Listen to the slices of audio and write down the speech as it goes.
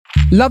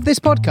Love this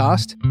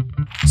podcast?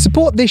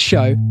 Support this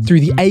show through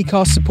the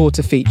Acast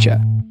supporter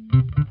feature.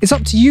 It's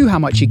up to you how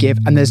much you give,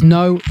 and there's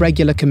no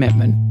regular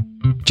commitment.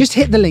 Just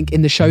hit the link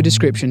in the show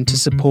description to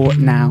support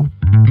now.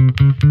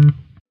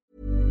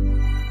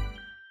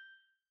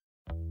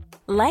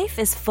 Life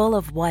is full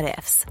of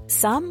what-ifs.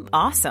 Some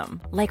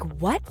awesome, like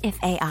what if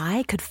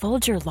AI could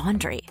fold your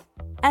laundry?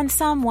 And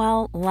some,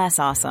 well, less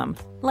awesome,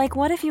 like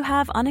what if you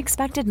have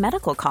unexpected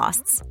medical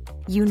costs?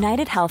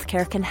 United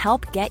Healthcare can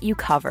help get you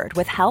covered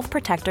with Health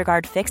Protector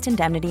Guard fixed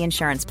indemnity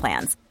insurance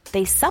plans.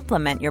 They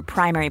supplement your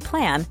primary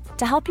plan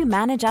to help you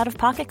manage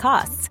out-of-pocket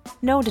costs.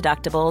 No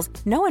deductibles,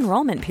 no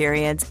enrollment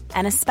periods,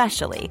 and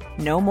especially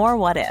no more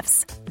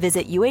what-ifs.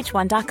 Visit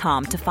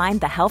uh1.com to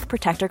find the Health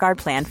Protector Guard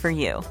plan for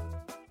you.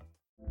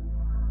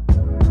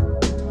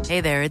 Hey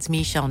there, it's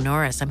Michelle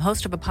Norris. I'm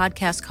host of a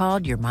podcast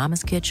called Your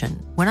Mama's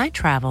Kitchen. When I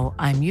travel,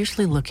 I'm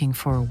usually looking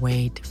for a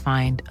way to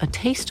find a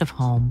taste of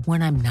home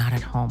when I'm not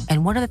at home.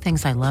 And one of the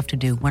things I love to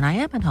do when I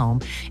am at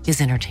home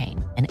is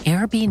entertain. And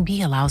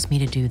Airbnb allows me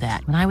to do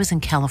that. When I was in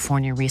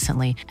California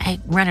recently, I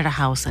rented a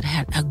house that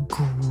had a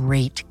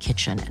great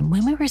kitchen. And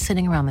when we were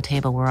sitting around the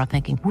table, we're all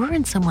thinking, we're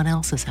in someone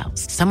else's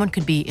house. Someone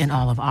could be in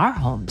all of our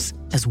homes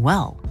as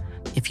well.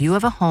 If you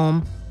have a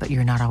home, but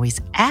you're not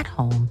always at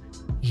home,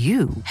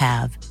 you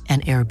have an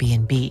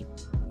Airbnb.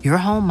 Your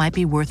home might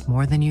be worth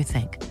more than you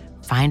think.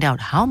 Find out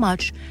how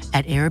much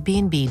at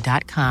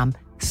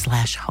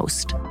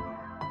airbnb.com/host.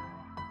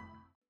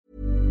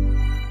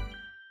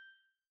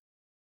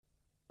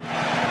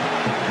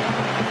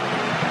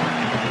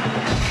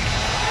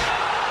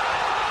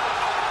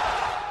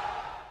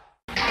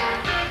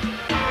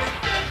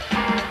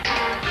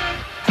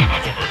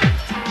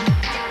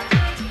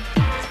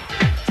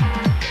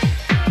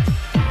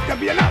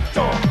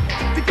 Campionato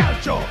di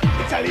calcio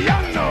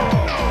italiano.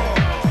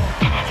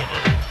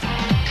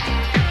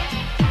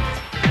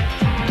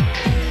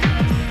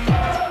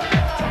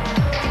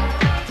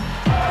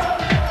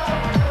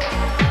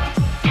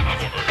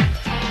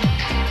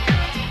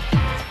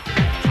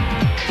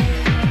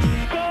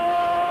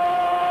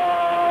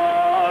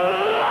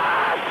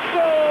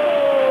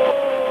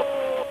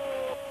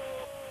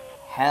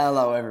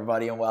 Hello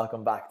everybody and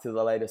welcome back to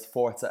the latest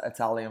Forza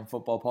Italian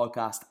football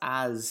podcast.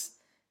 As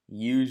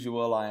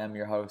usual, I am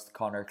your host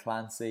Connor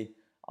Clancy.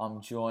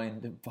 I'm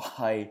joined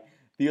by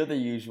the other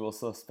usual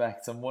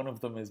suspects, and one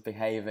of them is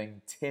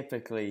behaving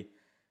typically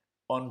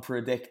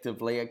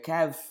unpredictably.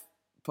 Kev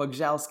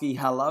Pogzelski,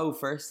 hello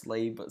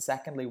firstly, but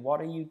secondly, what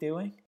are you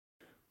doing?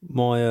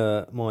 My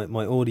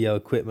audio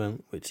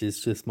equipment, which is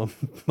just my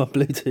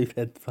Bluetooth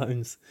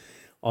headphones,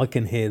 I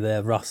can hear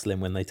their rustling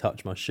when they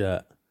touch my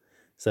shirt.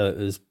 So it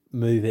was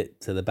move it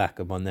to the back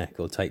of my neck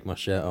or take my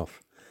shirt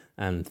off.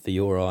 And for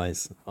your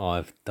eyes,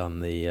 I've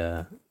done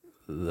the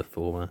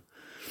former.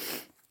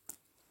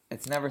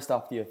 It's never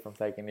stopped you from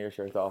taking your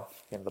shirt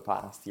off in the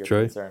past. You're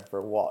True. concerned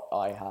for what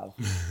I have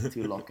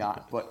to look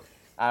at. But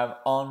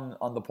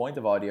on the point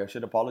of audio, I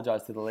should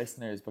apologise to the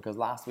listeners because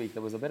last week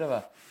there was a bit of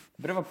a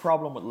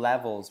problem with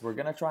levels. We're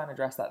going to try and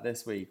address that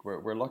this week.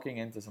 We're looking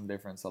into some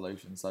different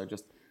solutions. So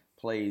just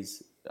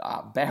please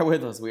bear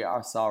with us. We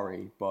are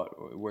sorry,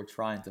 but we're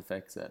trying to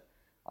fix it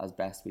as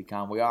best we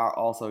can. We are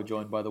also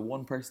joined by the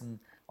one person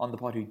on the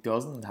pod who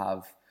doesn't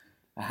have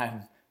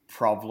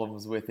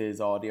problems with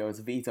his audio. It's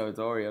Vito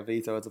Doria.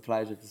 Vito, it's a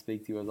pleasure to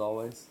speak to you as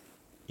always.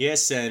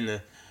 Yes,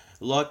 and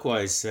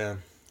likewise,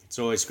 it's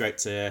always great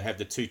to have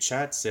the two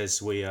chats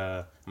as we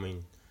have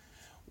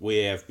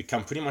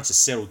become pretty much a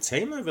settled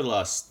team over the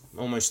last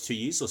almost 2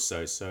 years or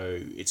so. So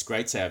it's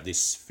great to have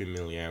this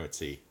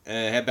familiarity.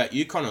 How about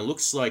you, Connor?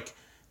 Looks like,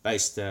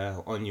 based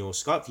on your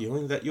Skype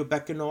viewing, that you're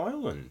back in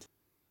Ireland.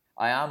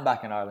 I am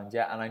back in Ireland,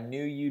 yeah, and I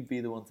knew you'd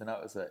be the one to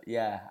notice it.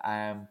 Yeah,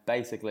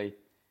 basically,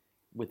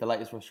 with the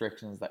latest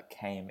restrictions that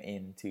came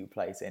into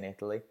place in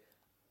Italy,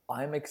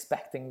 I'm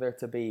expecting there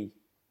to be,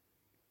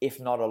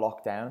 if not a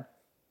lockdown,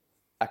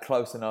 a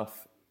close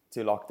enough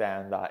to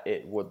lockdown that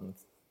it wouldn't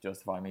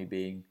justify me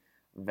being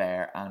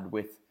there. And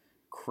with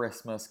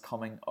Christmas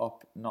coming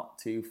up not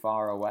too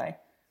far away,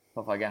 so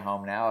if I get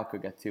home now, I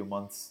could get 2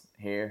 months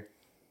here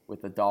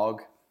with the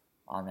dog.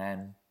 And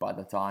then by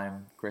the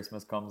time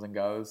Christmas comes and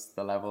goes,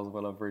 the levels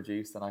will have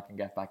reduced and I can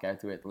get back out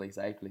to Italy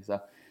safely.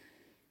 So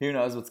who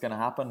knows what's going to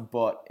happen,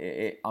 but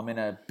I'm in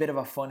a bit of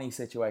a funny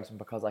situation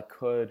because I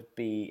could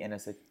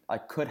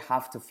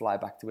have to fly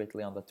back to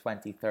Italy on the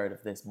 23rd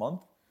of this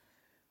month.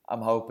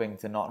 I'm hoping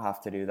to not have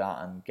to do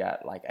that and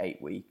get like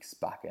 8 weeks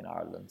back in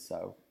Ireland.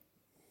 So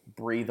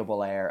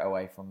breathable air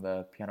away from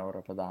the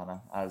Pianura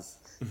Padana, as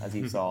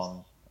you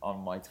saw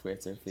on my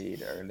Twitter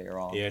feed earlier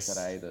on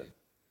today. That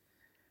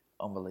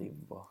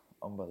Unbelievable.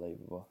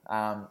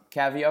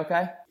 Kev, you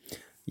okay?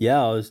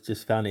 Yeah, I was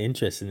just found it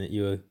interesting that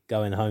you were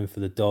going home for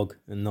the dog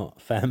and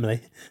not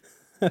family.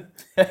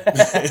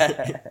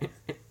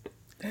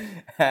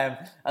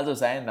 As I was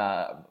saying,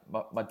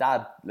 my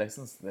dad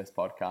listens to this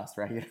podcast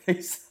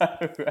regularly, so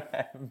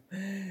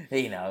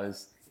he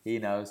knows.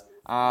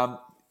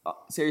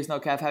 Serious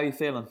note, Kev, how are you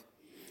feeling?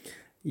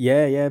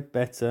 Yeah,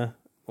 better.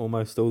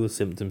 almost all the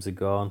symptoms are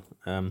gone.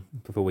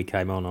 Before we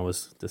came on, I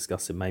was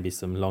discussing maybe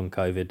some long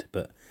COVID,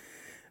 but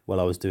while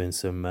I was doing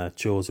some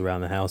chores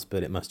around the house,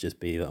 but it might just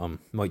be that I'm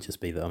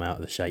out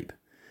of the shape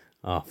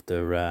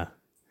after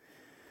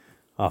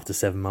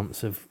 7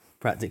 months of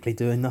practically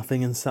doing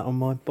nothing and sat on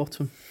my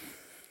bottom.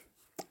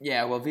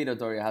 Yeah, well, Vito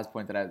Doria has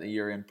pointed out that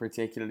you're in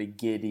particularly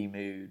giddy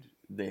mood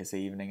this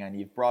evening, and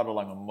you've brought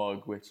along a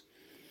mug, which,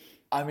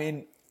 I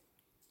mean,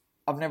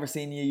 I've never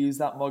seen you use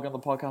that mug on the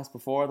podcast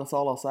before. That's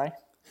all I'll say.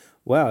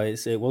 Well,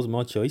 it was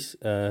my choice.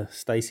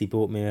 Stacey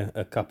bought me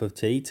a cup of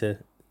tea to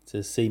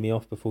see me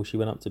off before she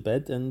went up to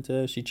bed,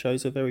 and she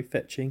chose a very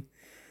fetching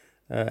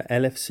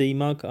LFC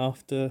mug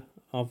after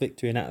our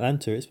victory in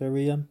Atlanta. It's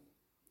very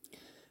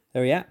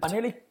very apt. I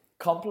nearly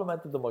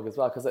complimented the mug as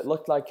well because it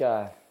looked like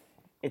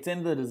it's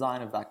in the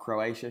design of that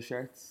Croatia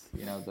shirts,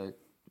 you know, the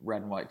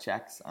red and white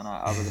checks, and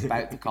I was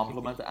about to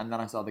compliment it, and then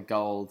I saw the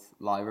gold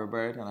liver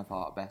bird, and I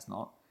thought, best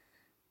not.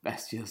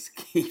 Best just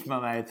keep my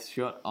mouth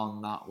shut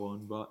on that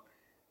one, but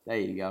there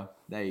you go.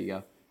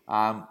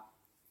 I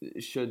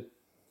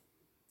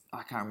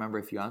can't remember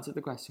if you answered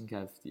the question,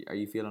 Kev. Are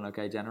you feeling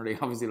okay generally?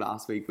 Obviously,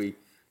 last week we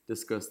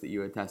discussed that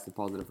you had tested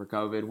positive for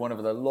COVID. One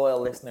of the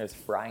loyal listeners,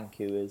 Frank,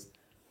 who is,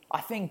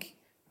 I think,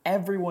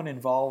 everyone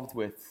involved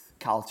with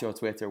Calcio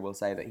Twitter will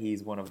say that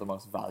he's one of the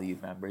most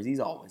valued members. He's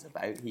always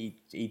about.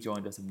 He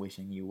joined us in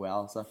wishing you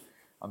well, so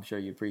I'm sure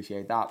you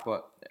appreciate that.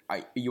 But are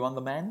you on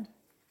the mend?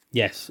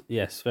 Yes,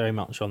 very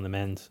much on the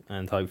mend,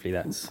 and hopefully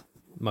that's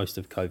most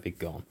of COVID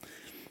gone.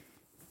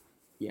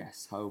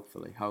 Yes,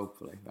 hopefully.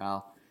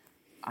 Well,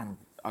 and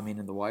I mean,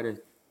 in the wider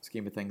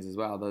scheme of things as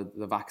well,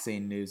 the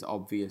vaccine news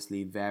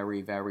obviously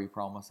very, very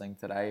promising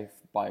today,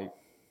 by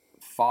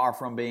far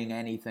from being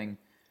anything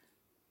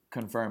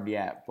confirmed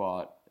yet,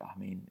 but I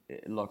mean,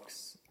 it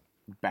looks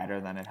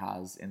better than it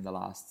has in the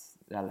last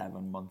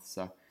 11 months,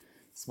 so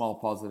small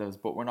positives,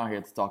 but we're not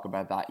here to talk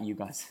about that. You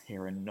guys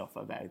hear enough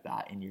about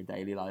that in your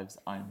daily lives,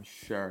 I'm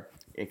sure,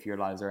 if your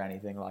lives are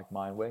anything like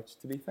mine, which,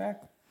 to be fair,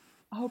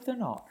 I hope they're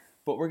not.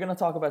 But we're going to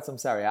talk about some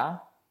Serie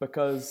A,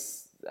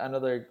 because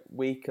another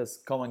week has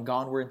come and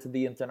gone. We're into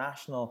the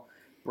international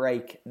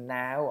break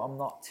now. I'm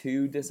not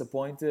too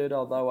disappointed,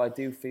 although I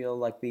do feel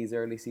like these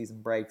early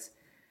season breaks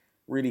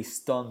really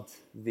stunt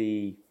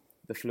the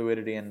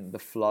fluidity and the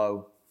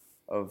flow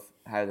of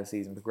how the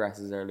season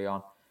progresses early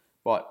on.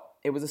 But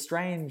it was a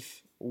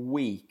strange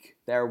week.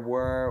 There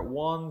were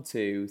 1,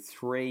 2,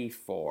 3,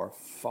 4,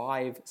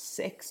 5,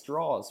 6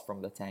 draws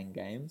from the 10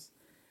 games,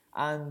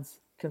 and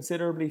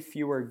considerably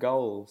fewer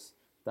goals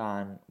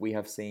than we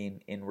have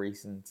seen in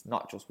recent,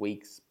 not just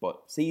weeks,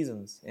 but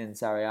seasons in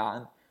Serie A.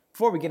 And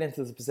before we get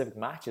into the specific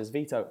matches,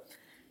 Vito,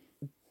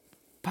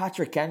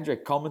 Patrick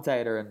Kendrick,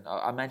 commentator, and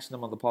I mentioned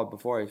him on the pod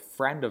before, a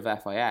friend of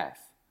FIF,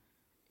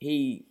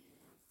 he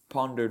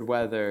pondered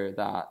whether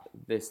that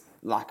this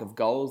lack of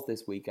goals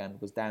this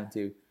weekend was down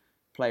to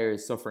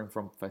players suffering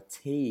from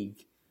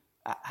fatigue.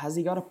 Has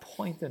he got a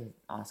point in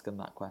asking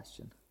that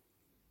question?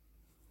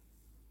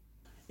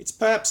 It's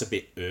perhaps a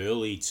bit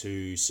early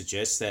to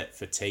suggest that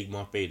fatigue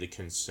might be the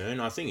concern.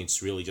 I think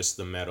it's really just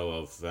the matter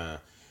of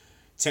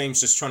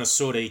teams just trying to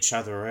sort each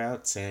other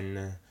out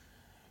and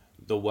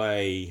the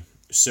way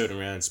certain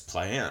rounds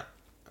play out.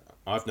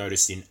 I've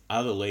noticed in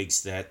other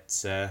leagues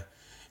that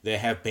there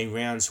have been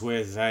rounds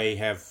where they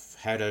have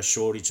had a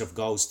shortage of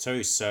goals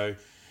too. So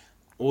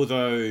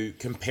although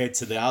compared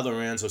to the other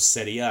rounds of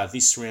Serie A,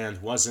 this round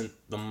wasn't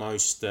the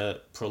most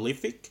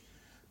prolific,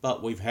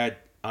 but we've had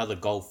other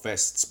goal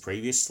fests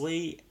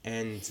previously,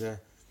 and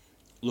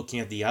looking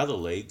at the other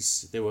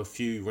leagues, there were a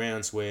few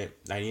rounds where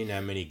they didn't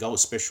have many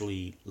goals,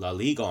 especially La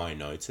Liga I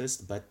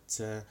noticed, but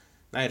they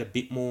had a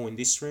bit more in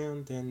this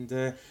round,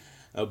 and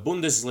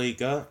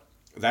Bundesliga,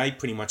 they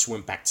pretty much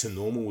went back to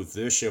normal with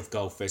their share of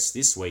goal fest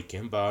this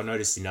weekend, but I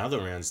noticed in other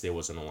rounds there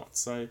wasn't a lot.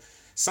 So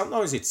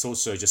sometimes it's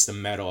also just a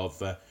matter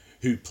of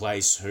who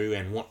plays who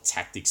and what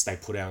tactics they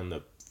put out on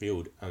the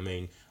field. I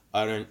mean,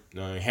 I don't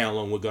know how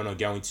long we're going to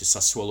go into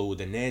Sassuolo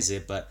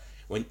Udinese, but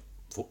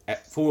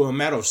for a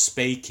matter of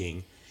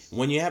speaking,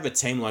 when you have a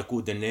team like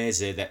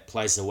Udinese that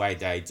plays the way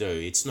they do,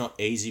 it's not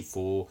easy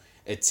for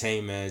a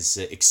team as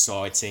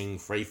exciting,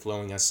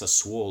 free-flowing as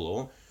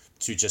Sassuolo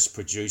to just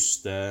produce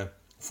the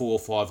 4 or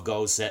 5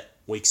 goals that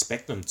we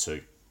expect them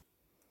to.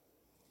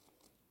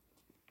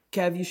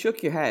 Kev, you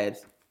shook your head.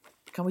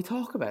 Can we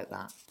talk about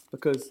that?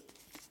 Because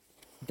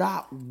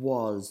that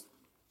was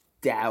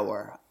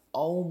dour.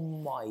 Oh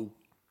my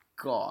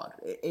God.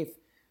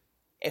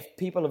 If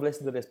people have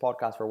listened to this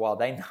podcast for a while,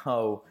 they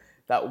know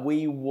that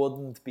we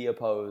wouldn't be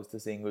opposed to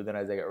seeing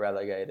Udinese get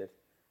relegated.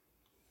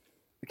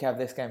 Kev,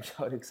 this game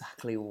showed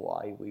exactly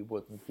why we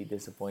wouldn't be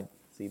disappointed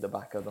to see the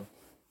back of them.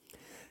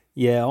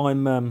 Yeah,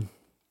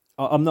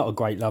 I'm not a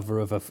great lover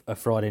of a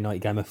Friday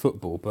night game of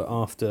football, but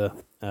after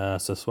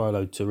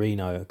Sassuolo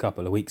Torino a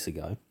couple of weeks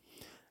ago,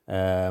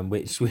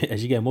 which,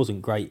 as again,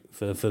 wasn't great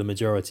for the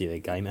majority of the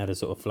game, had a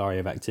sort of flurry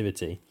of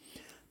activity.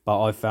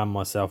 But I found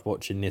myself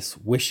watching this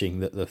wishing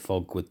that the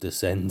fog would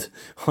descend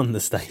on the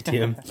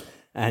stadium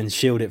and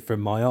shield it from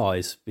my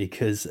eyes,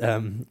 because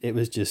it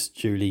was just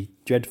truly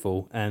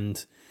dreadful.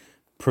 And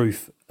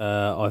proof.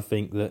 I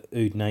think that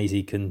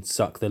Udinese can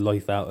suck the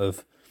life out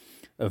of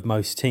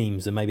most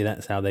teams, and maybe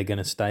that's how they're going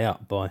to stay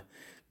up, by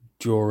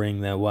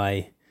drawing their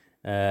way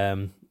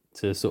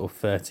to sort of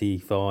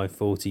 35,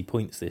 40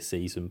 points this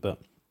season.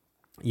 But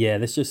yeah,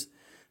 there's just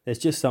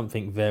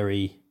something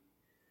very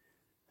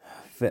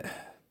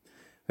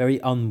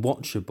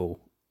unwatchable,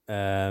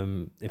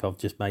 if I've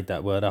just made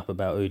that word up,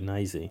 about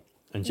Udinese,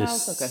 and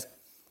just No, it's okay.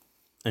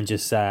 and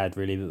just sad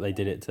really that they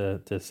did it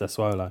to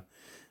Sassuolo.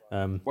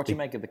 What do you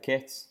make of the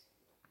kits?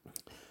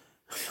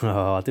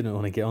 Oh, I didn't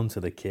want to get onto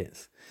the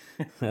kits.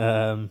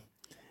 I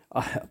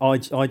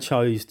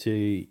chose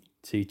to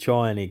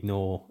try and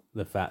ignore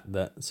the fact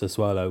that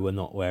Sassuolo were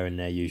not wearing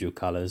their usual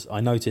colours.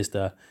 I noticed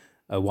a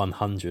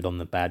 100 on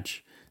the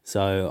badge,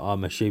 so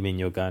I'm assuming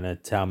you're going to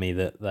tell me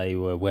that they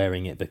were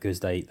wearing it because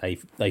they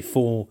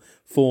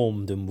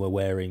formed and were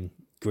wearing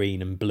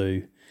green and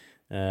blue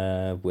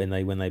when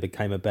they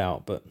became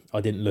about. But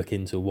I didn't look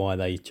into why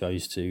they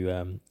chose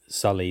to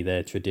sully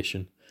their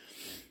tradition.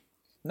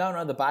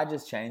 No, the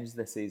badges changed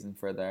this season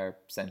for their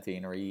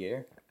centenary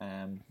year.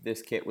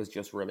 This kit was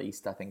just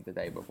released, I think, the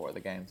day before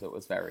the game, so it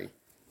was very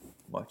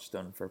much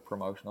done for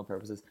promotional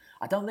purposes.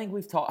 I don't think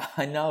we've talked...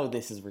 I know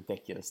this is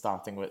ridiculous,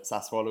 starting with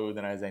Sassuolo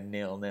Udinese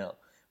 0-0,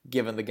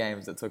 given the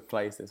games that took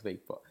place this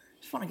week, but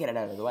I just want to get it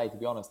out of the way, to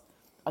be honest.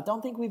 I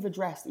don't think we've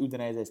addressed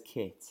Udinese's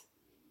kit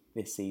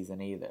this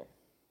season either.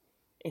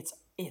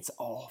 It's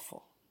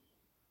awful.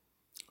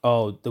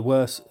 Oh, the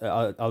worst...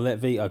 I'll let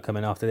Vito come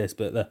in after this,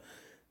 but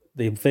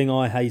the thing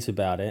I hate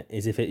about it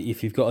is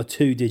if you've got a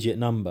 2-digit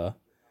number,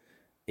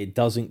 it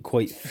doesn't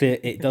quite fit.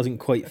 It doesn't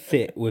quite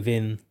fit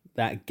within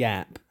that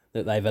gap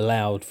that they've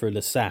allowed through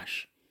the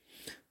sash.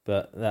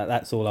 But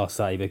that's all I'll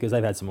say, because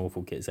they've had some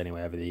awful kits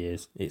anyway over the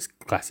years. It's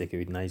classic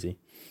Udinese.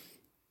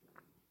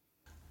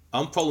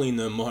 I'm probably in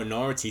the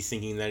minority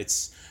thinking that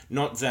it's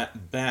not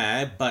that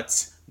bad,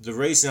 but the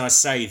reason I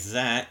say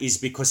that is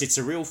because it's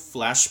a real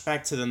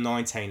flashback to the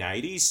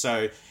 1980s.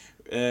 So,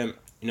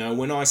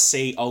 when I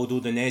see old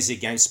Udinese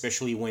games,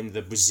 especially when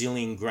the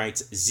Brazilian great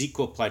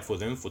Zico played for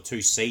them for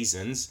 2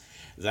 seasons,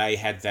 they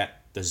had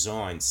that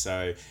design.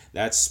 So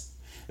that's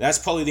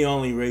probably the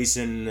only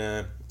reason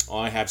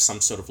I have some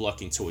sort of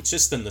lock into it.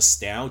 Just the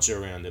nostalgia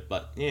around it.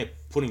 But yeah,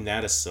 putting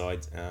that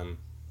aside,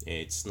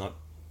 it's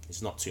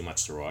not too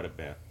much to write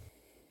about.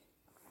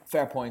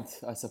 Fair point,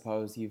 I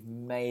suppose. You've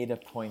made a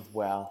point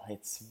well.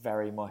 It's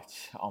very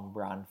much on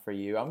brand for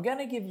you. I'm going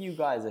to give you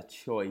guys a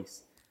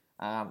choice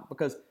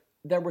because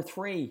there were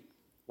 2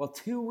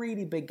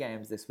 really big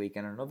games this week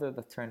and another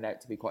that turned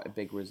out to be quite a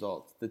big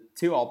result. The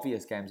 2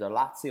 obvious games are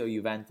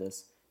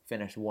Lazio-Juventus,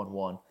 finished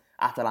 1-1.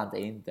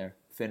 Atalanta-Inter,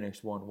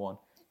 finished 1-1.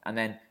 And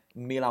then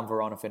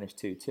Milan-Verona finished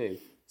 2-2.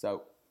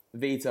 So,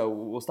 Vito,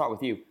 we'll start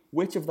with you.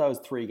 Which of those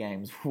 3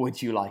 games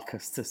would you like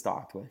us to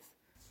start with?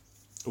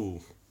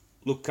 Ooh.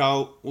 Look,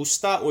 we'll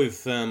start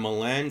with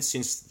Milan,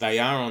 since they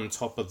are on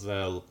top of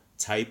the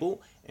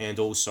table. And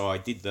also I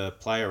did the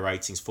player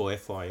ratings for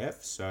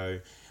FIF, so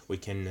we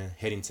can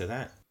head into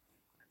that.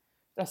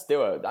 Let's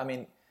do it. I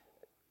mean,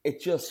 it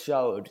just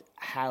showed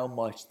how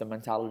much the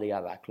mentality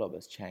of that club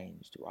has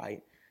changed,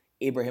 right?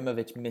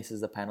 Ibrahimovic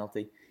misses a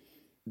penalty.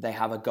 They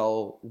have a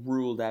goal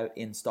ruled out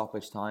in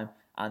stoppage time.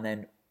 And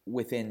then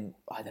within,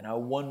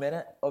 1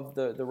 minute of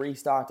the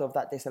restart of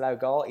that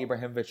disallowed goal,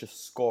 Ibrahimovic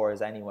just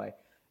scores anyway.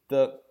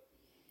 The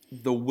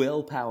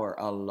willpower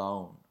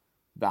alone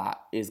that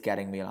is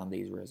getting Milan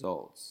these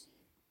results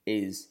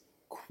is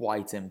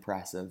quite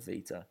impressive,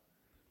 Vita.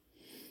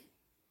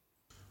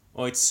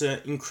 Oh, it's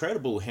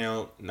incredible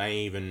how they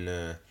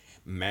even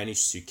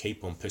managed to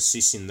keep on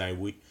persisting.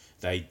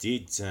 They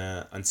did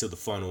until the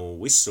final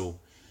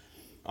whistle.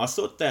 I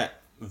thought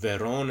that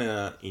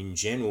Verona in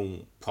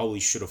general probably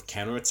should have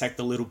counterattacked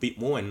a little bit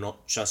more and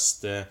not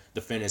just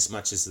defend as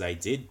much as they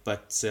did.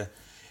 But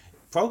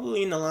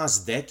probably in the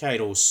last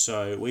decade or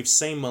so, we've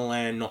seen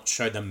Milan not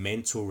show the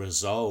mental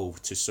resolve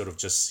to sort of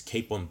just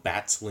keep on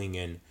battling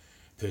and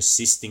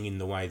persisting in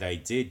the way they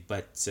did.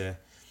 But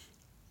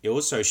it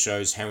also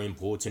shows how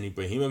important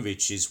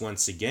Ibrahimovic is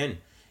once again.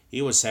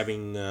 He was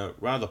having a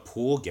rather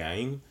poor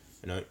game,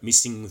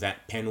 missing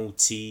that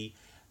penalty.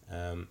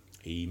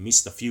 He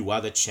missed a few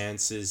other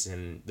chances,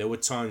 and there were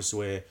times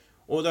where,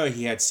 although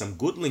he had some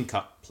good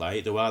link-up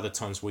play, there were other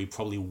times where he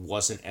probably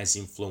wasn't as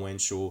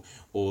influential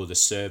or the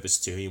service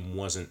to him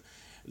wasn't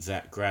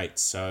that great.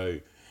 So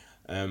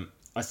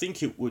I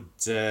think it would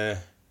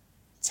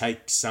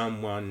take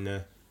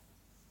someone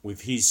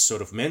with his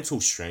sort of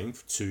mental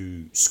strength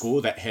to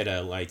score that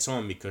header late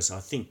on, because I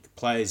think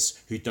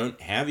players who don't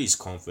have his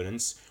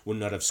confidence would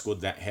not have scored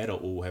that header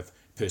or have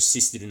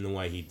persisted in the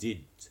way he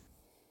did.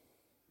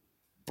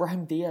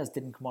 Brahim Diaz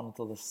didn't come on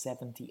until the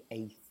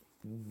 78th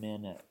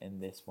minute in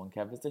this one,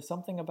 Kev. Is there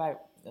something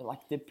about,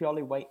 did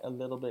Pioli wait a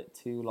little bit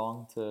too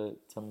long to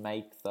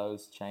make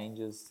those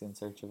changes in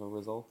search of a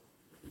result?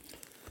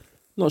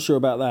 Not sure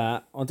about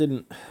that.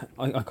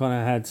 I kind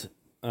of had...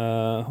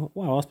 I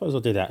suppose I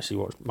did actually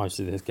watch most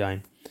of this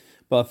game.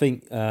 But I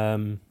think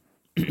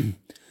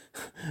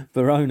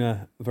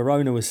Verona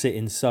was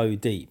sitting so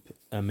deep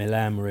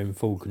Milan were in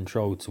full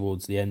control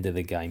towards the end of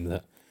the game,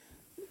 that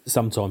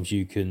sometimes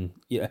you can,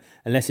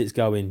 unless it's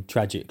going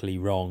tragically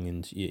wrong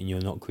and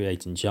you're not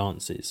creating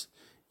chances,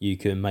 you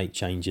can make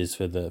changes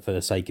for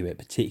the sake of it.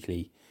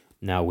 Particularly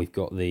now we've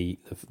got the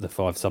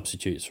 5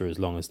 substitutes for as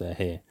long as they're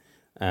here.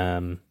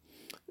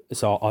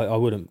 So I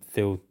wouldn't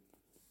feel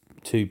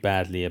too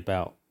badly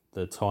about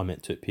the time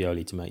it took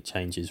Pioli to make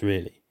changes,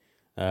 really,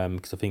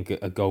 because I think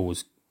a goal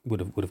would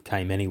have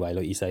came anyway.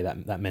 Like you say,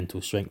 that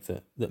mental strength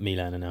that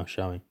Milan are now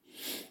showing.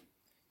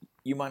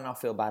 You might not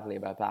feel badly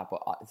about that,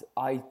 but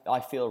I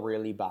feel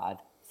really bad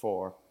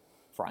for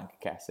Frank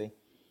Kessie,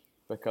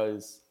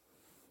 because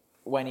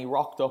when he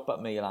rocked up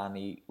at Milan,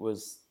 he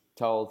was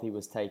told he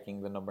was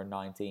taking the number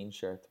 19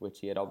 shirt, which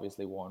he had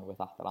obviously worn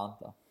with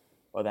Atalanta.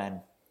 But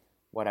then,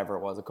 whatever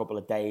it was, a couple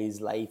of days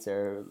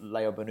later,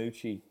 Leo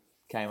Bonucci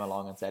came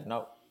along and said,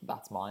 no,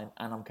 that's mine,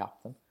 and I'm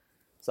captain.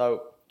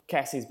 So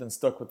Kessie's been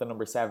stuck with the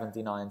number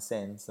 79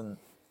 since, and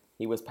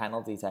he was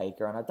penalty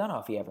taker, and I don't know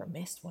if he ever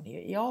missed one.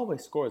 He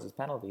always scores his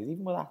penalties.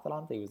 Even with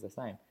Atalanta, he was the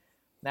same.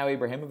 Now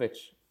Ibrahimovic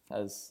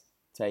has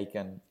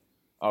taken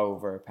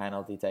over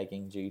penalty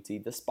taking duty,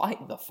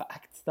 despite the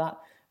fact that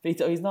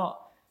Vito, he's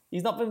not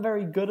been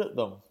very good at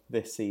them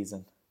this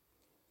season.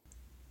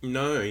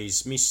 No,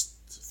 he's missed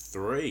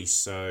 3,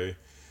 so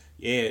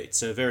yeah,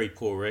 it's a very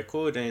poor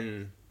record.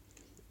 And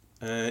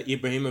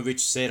Ibrahimovic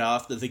said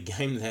after the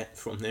game that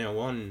from now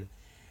on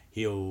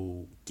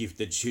he'll give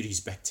the duties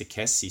back to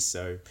Kessie.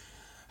 So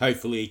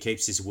hopefully he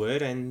keeps his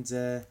word, and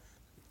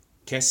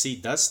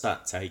Kessie does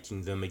start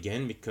taking them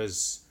again,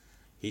 because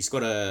he's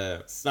got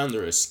a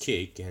thunderous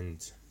kick,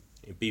 and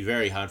it'd be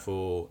very hard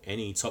for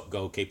any top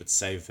goalkeeper to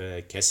save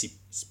Kessie's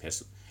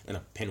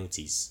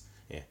penalties.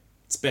 Yeah,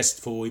 it's best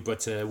for Ibra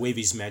to weave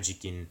his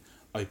magic in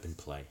open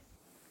play.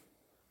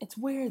 It's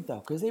weird though,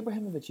 because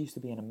Ibrahimovic used to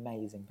be an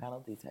amazing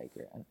penalty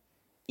taker, and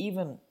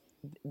even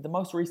the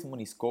most recent one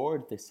he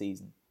scored this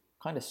season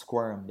kind of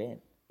squirmed in,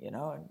 you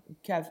know. And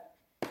Kev,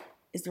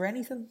 is there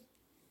anything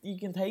you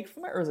can take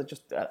from it, or is it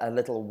just a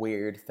little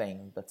weird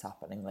thing that's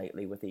happening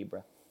lately with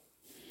Ibra?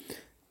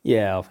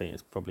 Yeah, I think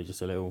it's probably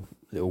just a little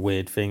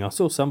weird thing. I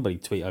saw somebody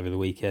tweet over the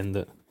weekend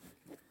that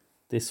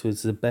this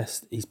was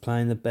he's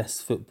playing the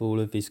best football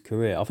of his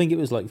career. I think it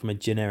was like from a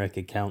generic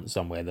account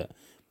somewhere that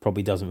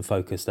probably doesn't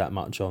focus that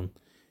much on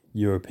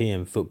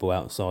European football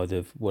outside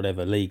of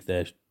whatever league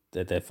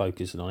they're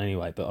focusing on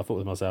anyway. But I thought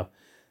to myself,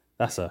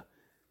 that's a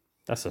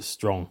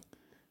strong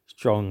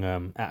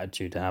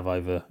attitude to have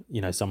over,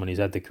 someone who's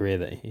had the career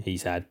that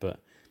he's had. But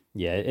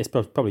yeah, it's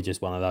probably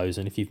just one of those.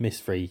 And if you've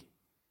missed 3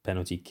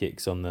 penalty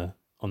kicks on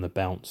the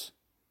bounce,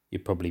 you're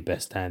probably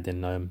best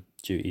handing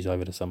duties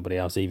over to somebody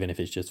else, even if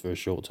it's just for a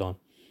short time.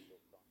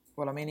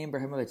 Well, I mean,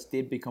 Ibrahimovic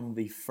did become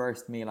the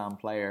first Milan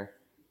player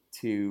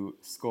to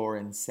score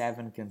in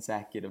 7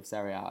 consecutive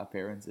Serie A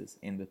appearances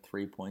in the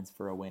 3 points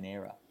for a win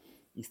era.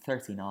 He's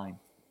 39.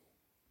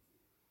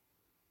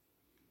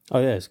 Oh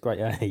yeah, it's a great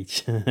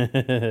age.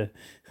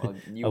 Well,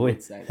 you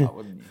would say that,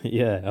 wouldn't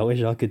you? Yeah, I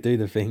wish I could do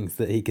the things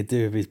that he could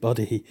do with his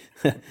body,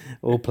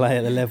 or play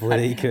at the level that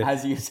he could.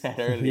 As you said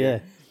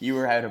earlier, you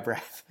were out of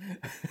breath.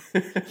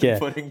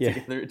 Putting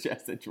together a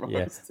chest of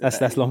drawers. Yeah,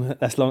 that's long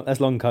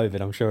COVID.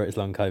 I'm sure it's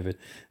long COVID.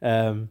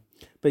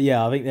 But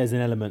yeah, I think there's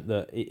an element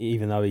that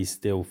even though he's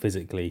still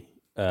physically,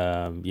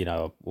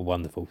 a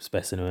wonderful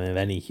specimen of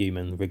any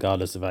human,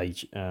 regardless of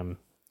age,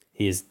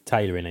 he is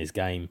tailoring his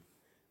game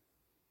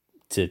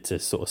to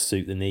sort of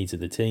suit the needs of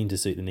the team, to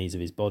suit the needs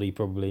of his body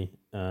probably,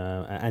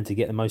 and to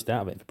get the most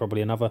out of it for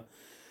probably another,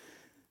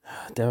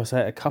 dare I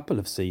say it, a couple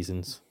of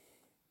seasons.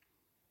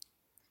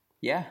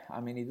 Yeah, I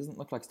mean, he doesn't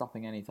look like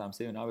stopping anytime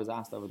soon. I was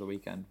asked over the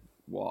weekend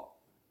what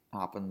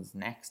happens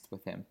next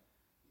with him,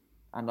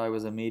 and I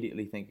was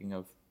immediately thinking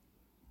of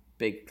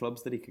big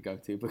clubs that he could go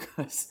to,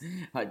 because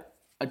I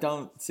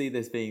don't see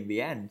this being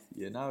the end.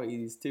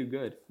 He's too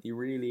good. He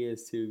really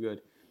is too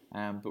good.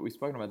 But we've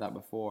spoken about that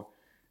before.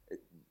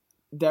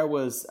 There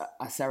was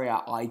a Serie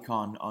A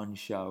icon on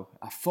show,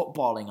 a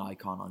footballing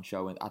icon on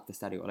show at the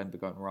Stadio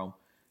Olimpico in Rome,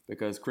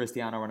 because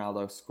Cristiano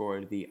Ronaldo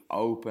scored the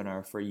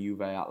opener for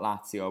Juve at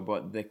Lazio,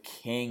 but the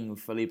king,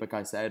 Felipe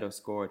Caicedo,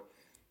 scored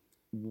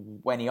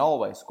when he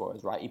always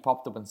scores, right? He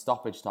popped up in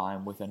stoppage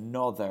time with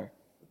another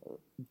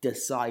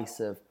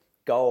decisive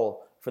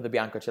goal for the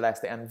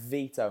Biancoceleste. And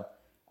Vito,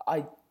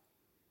 I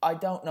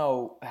don't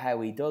know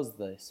how he does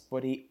this,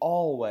 but he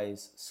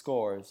always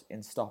scores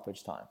in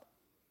stoppage time.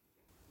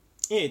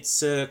 Yeah,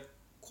 it's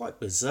quite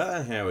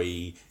bizarre how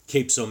he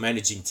keeps on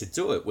managing to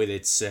do it, whether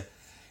it's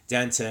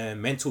down to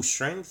mental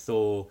strength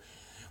or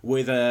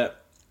whether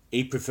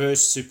he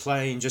prefers to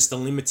play in just a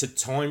limited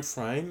time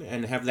frame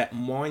and have that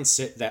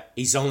mindset that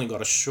he's only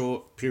got a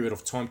short period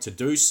of time to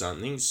do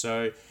something,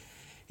 so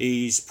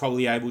he's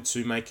probably able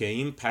to make an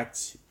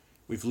impact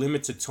with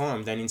limited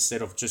time than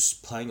instead of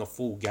just playing a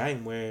full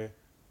game where,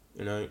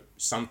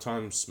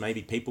 sometimes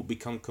maybe people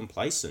become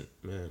complacent.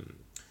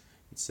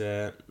 It's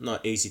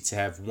not easy to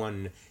have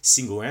one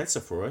single answer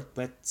for it,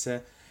 but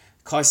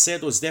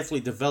Caicedo's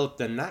definitely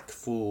developed a knack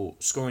for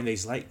scoring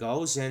these late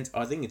goals, and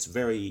I think it's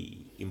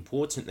very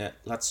important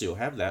that Lazio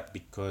have that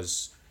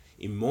because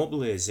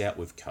Immobile is out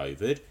with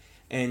COVID,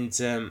 and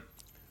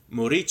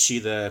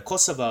Morici, the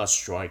Kosovar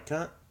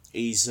striker,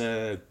 is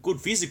a good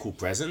physical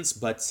presence,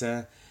 but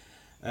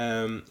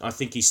I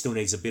think he still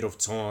needs a bit of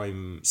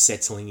time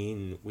settling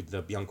in with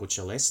the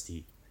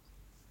Biancocelesti.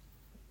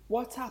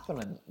 What's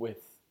happening with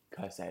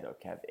Caicedo,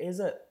 Kev? Is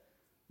it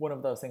one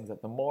of those things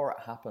that the more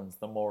it happens,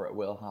 the more it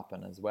will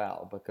happen as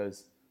well?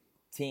 Because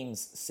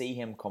teams see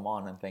him come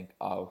on and think,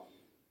 oh,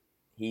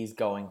 he's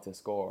going to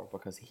score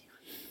because he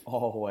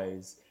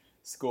always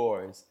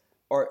scores.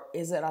 Or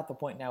is it at the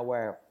point now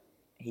where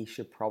he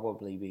should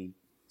probably be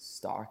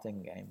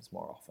starting games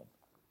more often?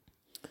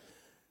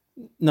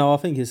 No, I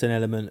think it's an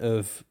element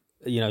of,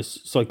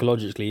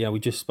 psychologically, we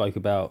just spoke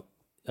about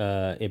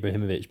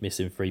Ibrahimovic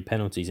missing 3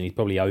 penalties, and he's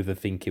probably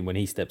overthinking when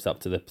he steps up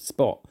to the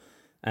spot.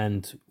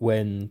 And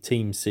when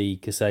teams see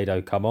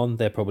Caicedo come on,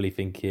 they're probably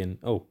thinking,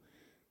 oh,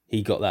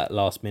 he got that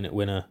last minute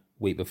winner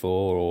week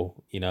before, or,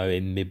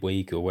 in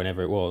midweek or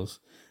whenever it was.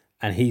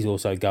 And he's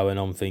also going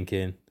on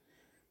thinking,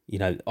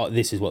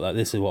 this is what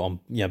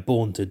I'm,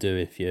 born to do,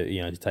 if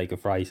to take a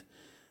phrase.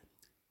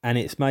 And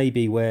it's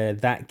maybe where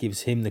that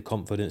gives him the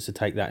confidence to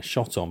take that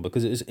shot on,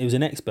 because it was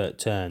an expert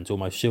turn to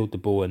almost shield the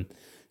ball and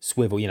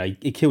swivel.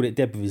 He killed it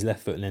dead with his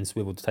left foot and then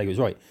swiveled to take it his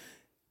right.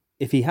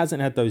 If he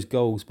hasn't had those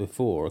goals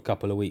before a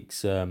couple of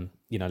weeks, the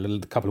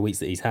couple of weeks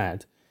that he's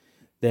had,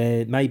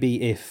 then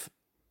maybe if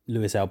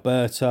Luis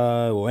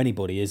Alberto or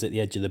anybody is at the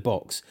edge of the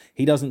box,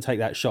 he doesn't take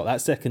that shot.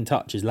 That second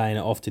touch is laying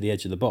it off to the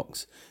edge of the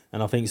box.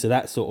 And I think so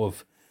that sort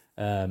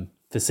of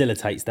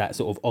facilitates that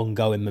sort of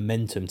ongoing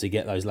momentum to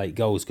get those late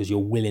goals, because you're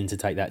willing to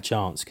take that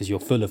chance because you're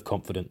full of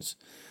confidence.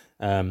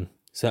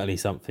 Certainly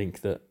something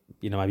that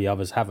maybe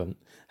others haven't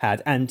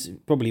had,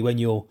 and probably when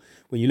you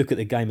look at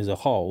the game as a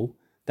whole,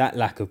 that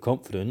lack of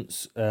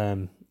confidence.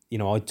 I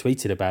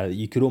tweeted about it.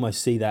 You could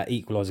almost see that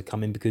equaliser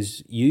coming because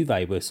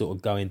Juve were sort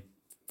of going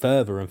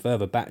further and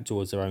further back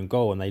towards their own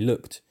goal, and they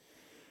looked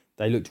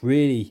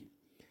really.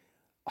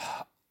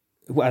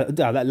 Well,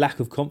 that lack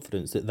of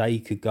confidence that they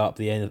could go up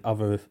the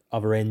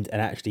other end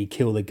and actually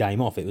kill the game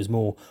off. It was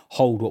more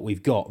hold what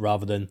we've got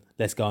rather than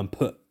let's go and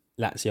put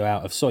Lazio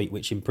out of sight,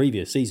 which in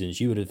previous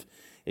seasons you would have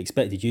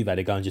expected Juve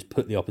to go and just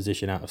put the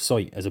opposition out of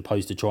sight as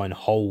opposed to try and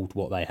hold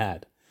what they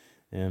had.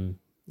 It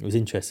was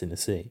interesting to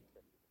see.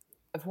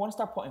 If we want to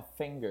start putting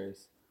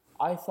fingers,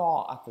 I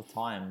thought at the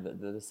time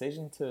that the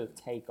decision to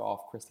take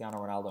off Cristiano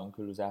Ronaldo and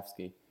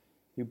Kulusevski,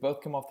 who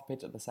both came off the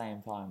pitch at the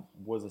same time,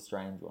 was a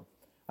strange one.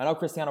 I know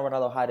Cristiano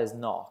Ronaldo had his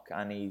knock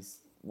and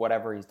he's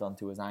done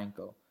to his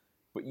ankle,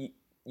 but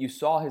you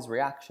saw his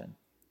reaction.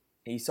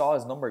 He saw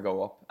his number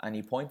go up and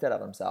he pointed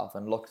at himself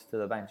and looked to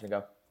the bench and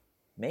go,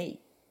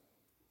 me?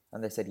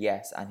 And they said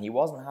yes, and he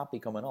wasn't happy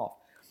coming off.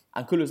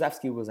 And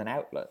Kulusevski was an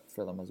outlet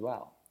for them as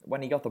well.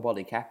 When he got the ball,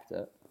 he kept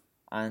it,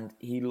 and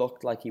he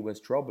looked like he was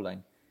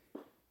troubling.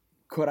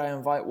 Could I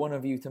invite one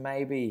of you to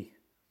maybe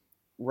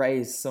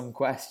raise some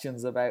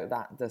questions about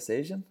that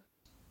decision?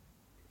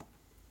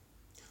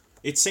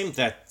 It seemed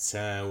that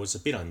was a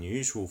bit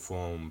unusual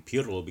from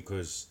Pirlo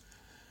because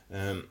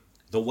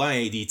the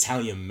way the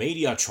Italian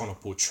media are trying to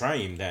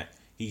portray him, that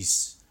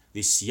he's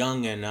this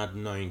young and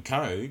unknown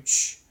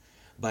coach,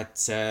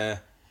 but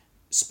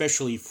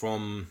especially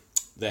from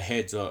the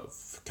head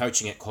of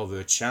coaching at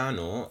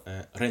Coverciano,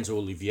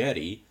 Renzo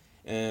Olivieri,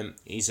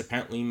 he's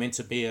apparently meant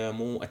to be a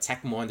more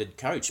attack-minded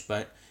coach,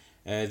 but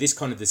this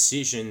kind of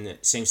decision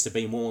seems to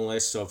be more or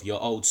less of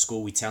your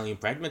old-school Italian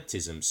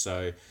pragmatism,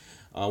 so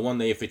I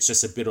wonder if it's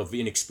just a bit of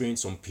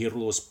inexperience on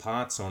Pirlo's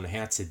part on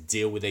how to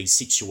deal with these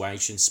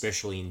situations,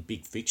 especially in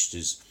big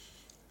fixtures.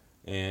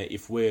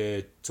 If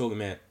we're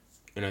talking about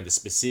the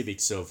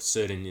specifics of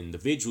certain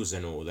individuals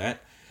and all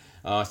that,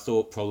 I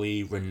thought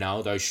probably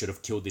Ronaldo should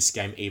have killed this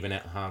game even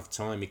at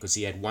half-time because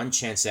he had one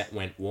chance that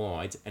went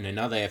wide and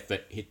another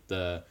effort hit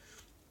the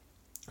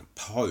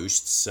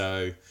post.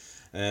 So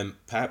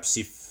perhaps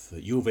if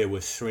Juve were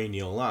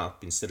 3-0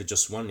 up instead of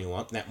just 1-0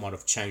 up, that might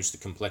have changed the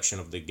complexion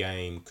of the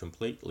game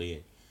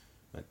completely.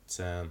 But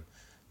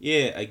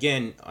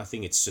again, I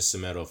think it's just a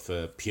matter of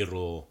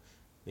Pirlo.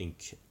 I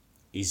think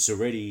he's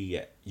already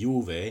at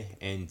Juve,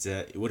 and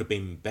it would have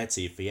been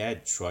better if he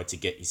had tried to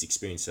get his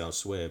experience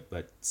elsewhere.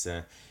 But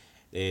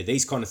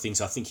these kind of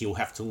things, I think he'll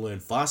have to learn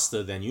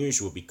faster than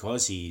usual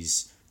because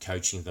he's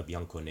coaching the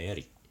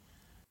Bianconeri.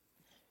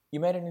 You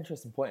made an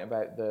interesting point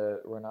about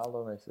the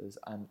Ronaldo misses,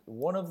 and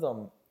one of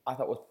them I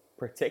thought was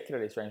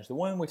particularly strange, the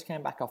one which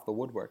came back off the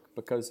woodwork,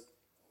 because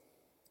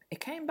it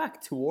came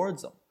back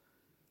towards him,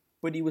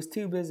 but he was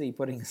too busy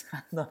putting his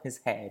hand on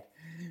his head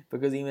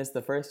because he missed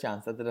the first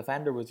chance that the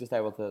defender was just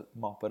able to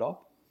mop it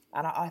up.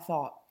 And I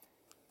thought,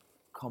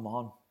 come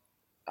on,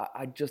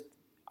 I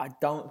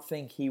don't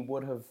think he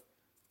would have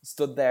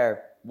stood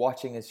there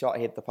watching his shot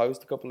hit the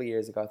post a couple of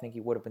years ago. I think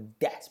he would have been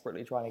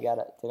desperately trying to get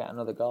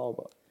another goal,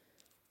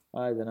 but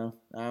I don't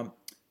know.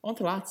 On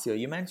to Lazio,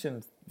 you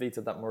mentioned,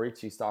 Vito, that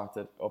Morici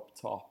started up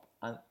top.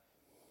 And,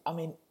 I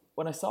mean,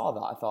 when I saw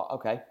that, I thought,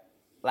 okay,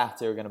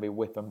 Lazio are going to be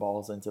whipping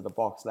balls into the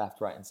box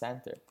left, right, and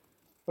centre.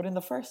 But in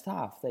the first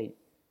half,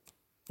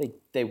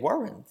 they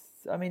weren't.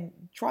 I mean,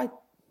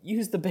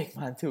 use the big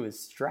man to his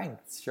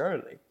strengths,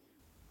 surely.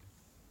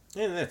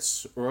 Yeah,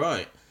 that's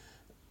right.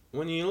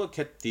 When you look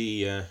at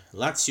the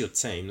Lazio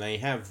team, they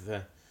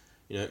have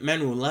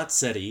Manuel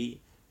Lazzari,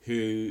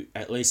 who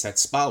at least at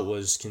Spal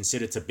was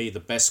considered to be the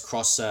best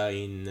crosser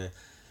in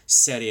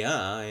Serie A,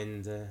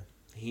 and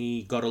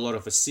he got a lot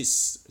of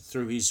assists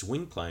through his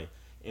wing play.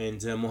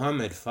 And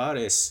Mohamed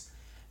Fares,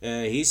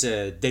 he's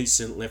a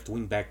decent left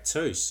wing back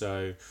too,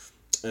 so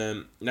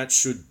that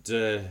should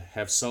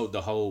have solved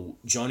the whole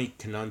Johnny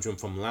conundrum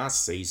from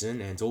last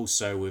season. And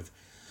also with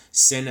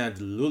Senad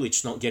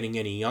Lulic not getting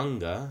any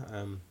younger,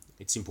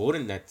 it's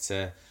important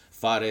that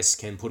Fares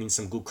can put in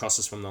some good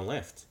crosses from the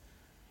left.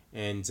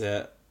 And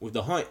with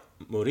the height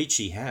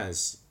Morici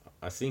has,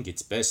 I think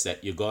it's best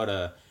that you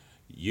gotta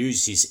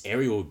use his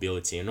aerial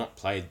ability and not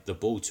play the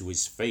ball to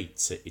his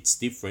feet. It's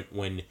different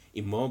when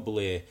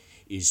Immobile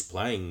is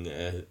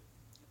playing.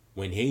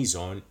 When he's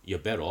on, you're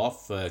better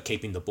off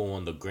keeping the ball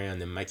on the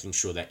ground and making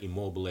sure that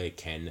Immobile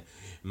can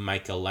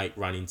make a late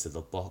run into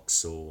the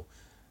box, or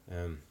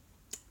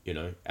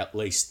at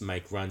least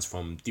make runs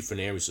from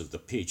different areas of the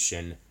pitch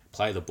and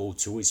play the ball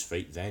to his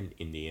feet than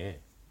in the air.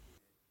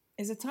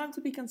 Is it time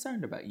to be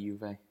concerned about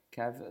Juve,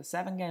 Kev?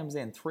 7 games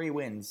in, 3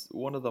 wins.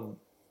 One of them,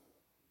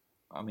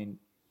 I mean,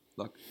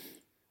 look,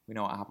 we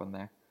know what happened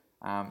there.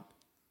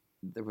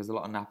 There was a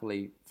lot of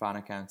Napoli fan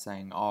accounts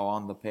saying,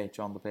 on the pitch,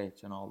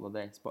 and all of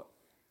this. But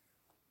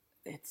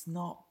it's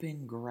not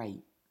been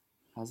great,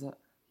 has it?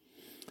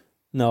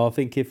 No, I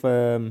think if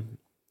I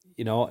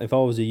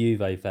was a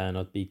Juve fan,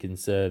 I'd be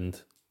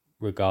concerned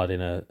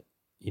regarding a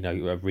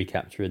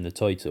recapturing the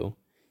title,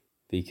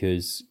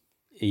 because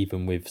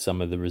even with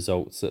some of the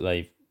results that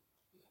they've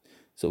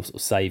sort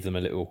of saved them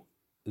a little,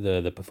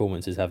 the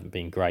performances haven't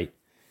been great.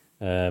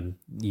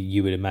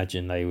 You would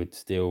imagine they would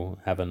still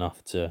have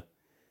enough to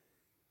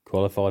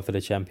qualify for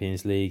the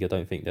Champions League. I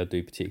don't think they'll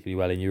do particularly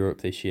well in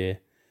Europe this year,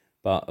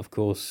 but of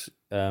course,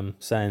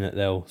 saying that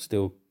they'll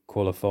still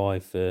qualify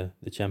for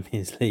the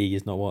Champions League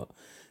is not what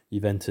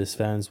Juventus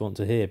fans want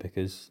to hear,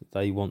 because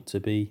they want to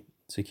be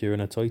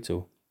securing a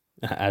title,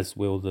 as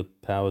will the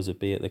powers that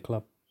be at the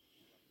club.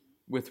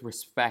 With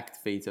respect,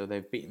 Vito,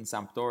 they've beaten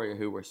Sampdoria,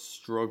 who were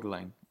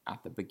struggling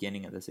at the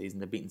beginning of the season.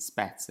 They've beaten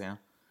Spezia.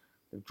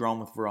 They've drawn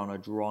with Verona,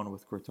 drawn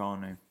with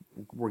Crotone.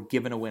 Were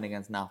given a win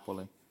against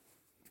Napoli.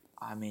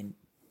 I mean,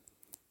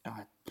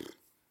 I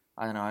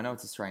don't know. I know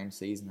it's a strange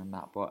season and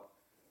that, but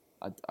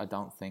I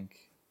don't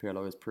think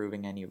Pirlo is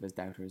proving any of his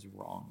doubters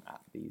wrong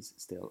at these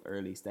still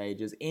early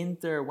stages.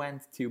 Inter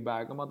went to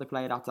Bergamo. They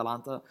played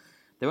Atalanta.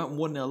 They went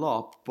 1-0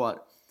 up,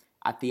 but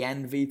at the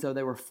end, Vito,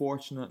 they were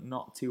fortunate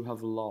not to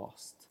have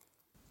lost.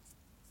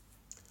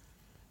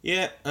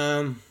 Yeah,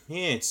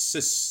 it's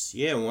just,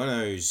 one of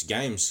those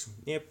games.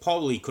 Yeah,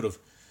 probably could have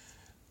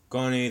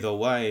gone either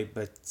way,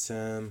 but,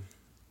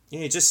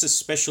 just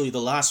especially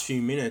the last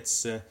few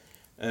minutes,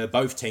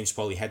 both teams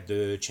probably had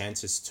the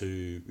chances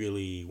to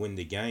really win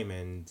the game,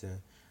 and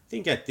I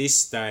think at this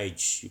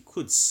stage, you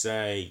could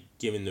say,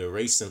 given the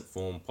recent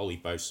form, probably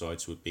both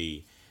sides would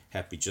be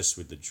happy just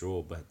with the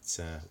draw, but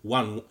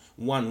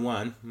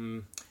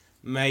 1-1,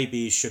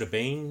 maybe it should have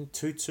been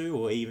 2-2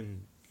 or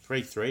even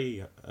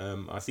 3-3.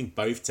 I think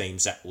both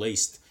teams at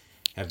least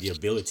have the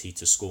ability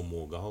to score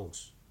more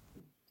goals.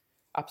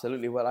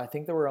 Absolutely. Well, I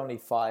think there were only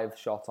 5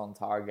 shots on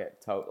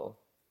target total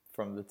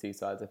from the two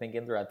sides. I think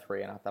Inter had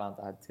 3 and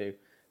Atalanta had 2.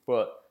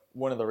 But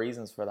one of the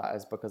reasons for that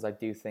is because I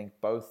do think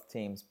both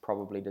teams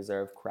probably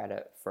deserve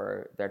credit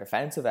for their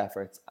defensive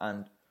efforts.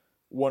 And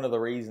one of the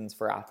reasons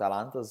for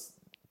Atalanta's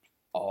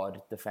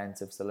odd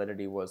defensive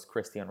solidity was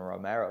Cristian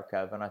Romero,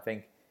 Kev. I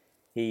think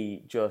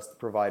he just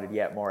provided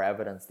yet more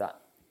evidence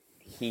that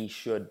he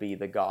should be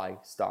the guy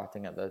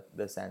starting at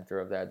the centre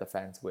of their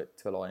defence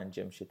with Toloi and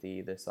Jimshiti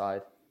either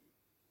side.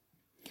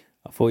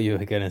 I thought you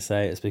were going to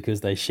say it's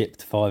because they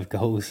shipped 5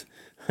 goals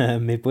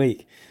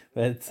midweek.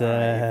 But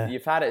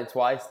you've had it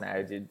twice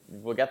now.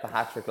 We'll get the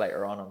hat-trick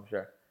later on, I'm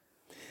sure.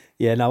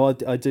 Yeah, no,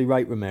 I do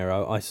rate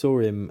Romero. I saw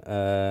him,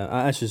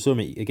 I actually saw him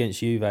against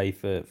Juve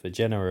for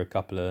Genoa a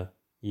couple of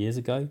years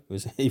ago. It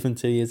was even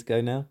 2 years ago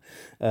now.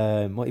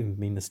 Might even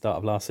mean the start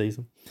of last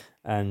season.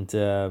 And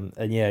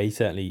yeah, he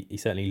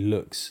certainly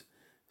looks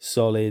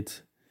solid,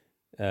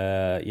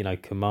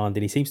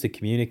 commanding. He seems to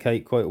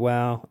communicate quite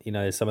well.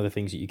 There's some of the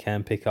things that you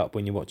can pick up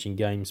when you're watching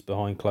games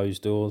behind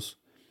closed doors.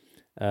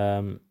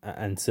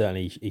 And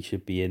certainly he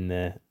should be in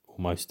there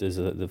almost as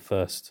the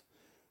first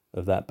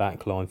of that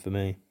back line for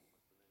me.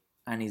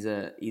 And he's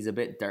a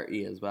bit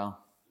dirty as well.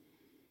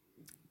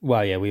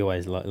 Well, yeah, we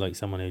always like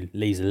someone who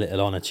leaves a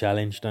little on a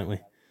challenge, don't we?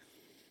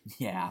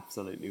 Yeah,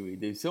 absolutely we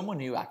do. Someone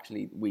who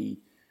actually we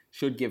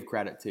should give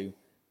credit to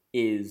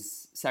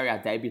is Serie A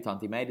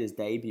debutant. He made his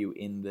debut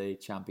in the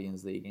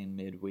Champions League in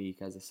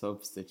midweek as a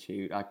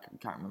substitute. I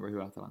can't remember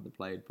who Atalanta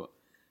played, but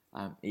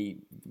he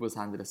was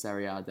handed a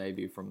Serie A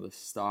debut from the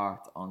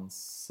start on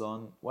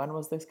when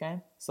was this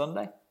game?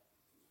 Sunday?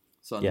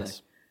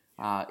 Yes.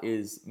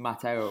 Is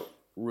Matteo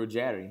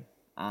Ruggeri.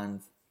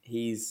 And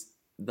He's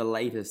the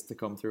latest to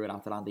come through at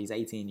Atalanta. He's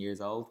 18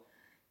 years old,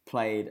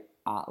 played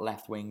at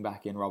left wing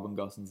back in Robin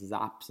Gosens'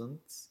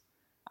 absence,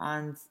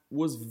 and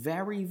was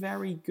very,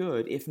 very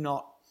good, if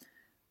not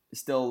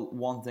still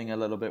wanting a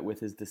little bit with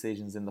his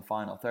decisions in the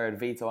final third.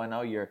 Vito, I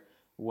know you're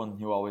one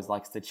who always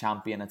likes to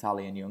champion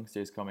Italian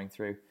youngsters coming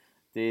through.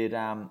 Did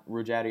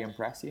Ruggeri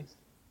impress you?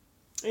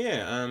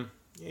 Yeah,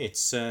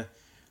 it's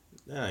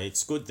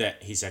good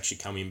that he's actually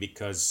come in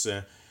because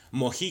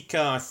Mojica,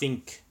 I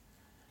think,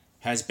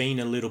 has been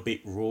a little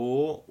bit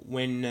raw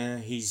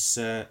when he's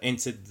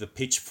entered the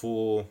pitch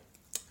for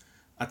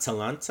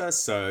Atalanta.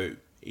 So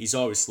he's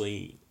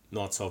obviously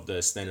not of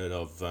the standard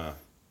of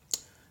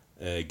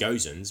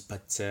Gosens,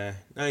 but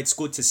no, it's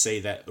good to see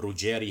that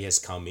Ruggeri has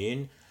come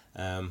in.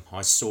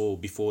 I saw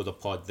before the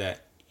pod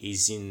that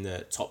he's in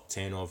the top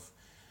 10 of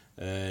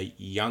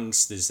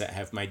youngsters that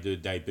have made their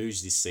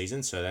debuts this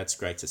season, so that's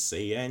great to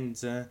see. And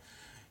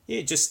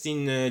just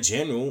in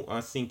general,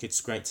 I think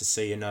it's great to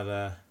see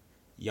another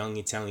young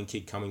Italian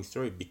kid coming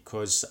through,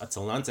 because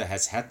Atalanta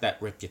has had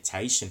that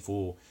reputation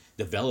for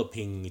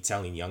developing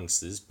Italian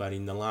youngsters, but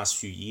in the last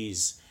few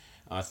years,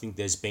 I think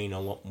there's been a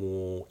lot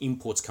more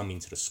imports coming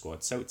into the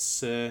squad. So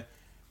it's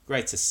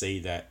great to see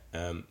that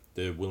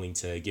they're willing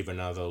to give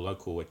another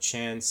local a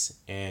chance.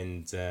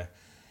 And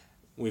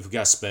with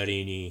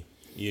Gasperini,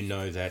 you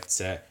know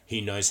that he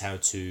knows how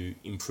to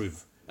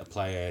improve a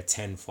player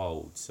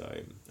tenfold. So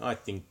I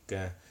think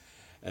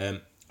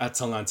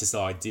Atalanta's the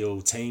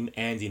ideal team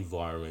and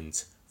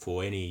environment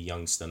for any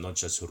youngster, not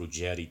just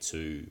Ruggeri,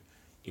 to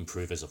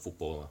improve as a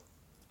footballer.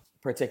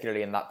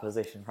 Particularly in that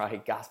position,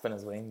 right? Gaspin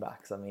as wing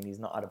backs. I mean, he's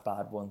not had a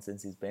bad one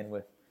since he's been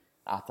with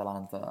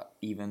Atalanta,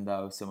 even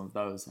though some of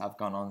those have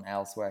gone on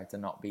elsewhere to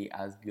not be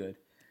as good.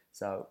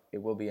 So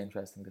it will be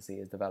interesting to see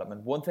his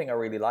development. One thing I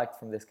really liked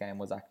from this game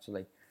was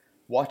actually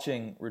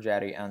watching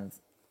Ruggeri and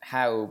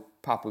how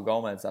Papu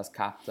Gomez as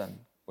captain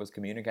was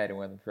communicating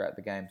with him throughout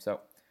the game. So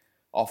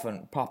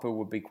often Papu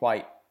would be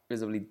quite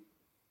visibly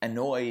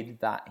annoyed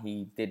that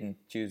he didn't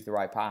choose the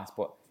right pass,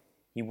 but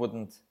he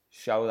wouldn't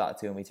show that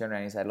to him. He turned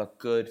around and he said, "Look,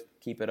 good,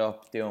 keep it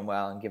up, doing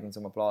well," and give him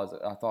some applause.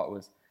 I thought it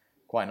was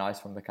quite nice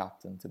from the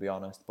captain, to be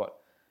honest. But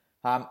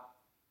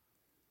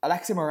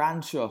Alexei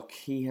Miranchuk,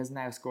 he has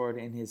now scored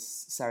in his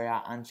Serie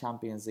A and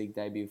Champions League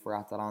debut for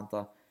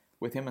Atalanta.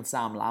 With him and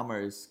Sam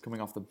Lammers coming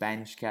off the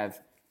bench, Kev,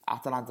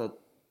 Atalanta,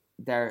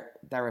 their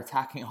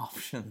attacking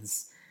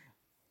options,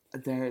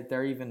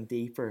 they're even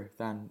deeper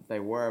than they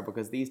were,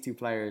 because these two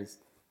players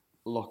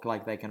look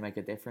like they can make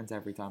a difference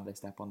every time they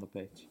step on the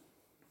pitch.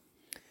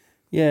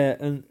 Yeah,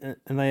 and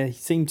they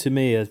seem to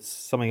me as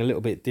something a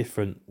little bit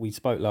different. We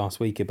spoke last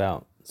week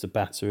about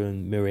Zapata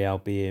and Muriel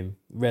being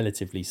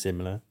relatively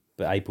similar,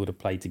 but able to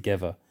play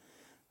together.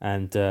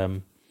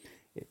 And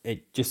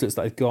it just looks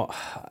like they've got,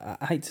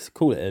 I hate to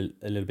call it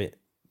a little bit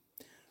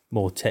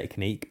more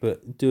technique,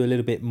 but do a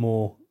little bit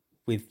more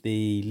with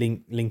the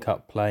link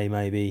up play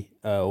maybe,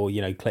 or,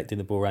 collecting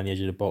the ball around the edge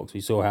of the box. We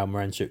saw how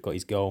Miranchuk got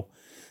his goal.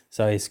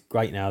 So it's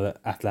great now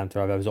that Atalanta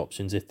have those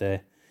options if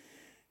they're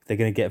going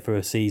to get through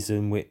a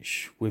season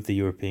which, with the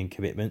European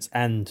commitments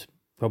and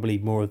probably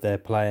more of their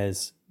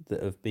players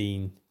that have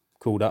been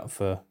called up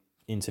for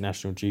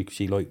international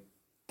duty, like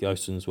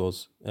Gosens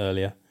was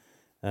earlier.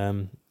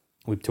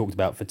 We've talked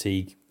about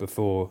fatigue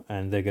before,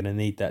 and they're going to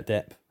need that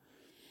depth.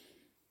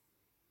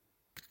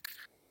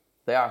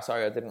 They are.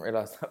 Sorry, I didn't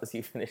realise that was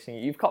you finishing.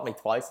 You've caught me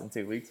twice in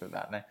 2 weeks with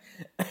that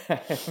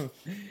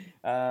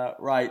now.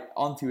 Right,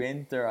 on to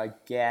Inter, I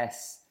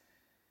guess.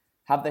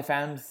 Have they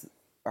found...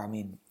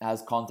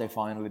 has Conte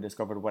finally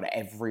discovered what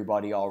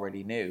everybody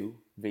already knew,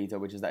 Vito,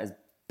 which is that his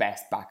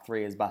best back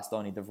three is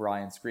Bastoni, De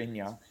Vrij and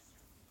Skriniar?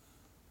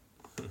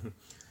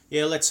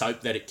 Yeah, let's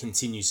hope that it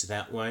continues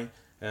that way.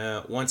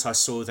 Once I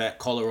saw that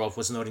Kolarov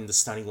was not in the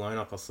starting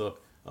lineup, I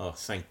thought, oh,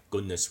 thank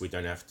goodness we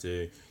don't have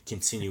to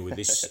continue with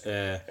this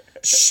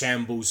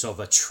shambles of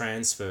a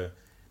transfer,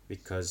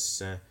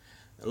 because,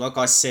 like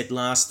I said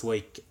last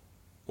week,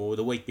 or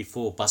the week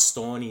before,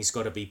 Bastoni's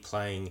got to be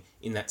playing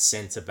in that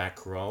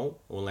centre-back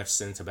role, or left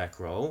centre-back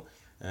role.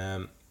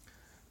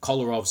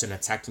 Kolarov's an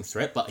attacking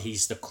threat, but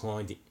he's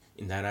declined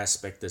in that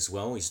aspect as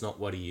well. He's not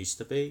what he used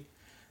to be.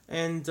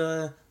 And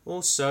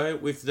also,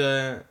 with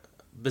the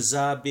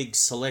bizarre big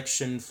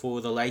selection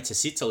for the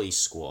latest Italy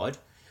squad,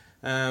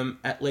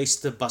 at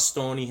least the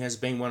Bastoni has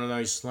been one of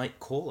those late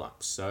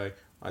call-ups. So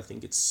I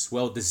think it's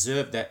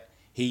well-deserved that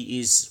he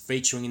is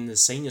featuring in the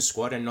senior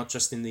squad and not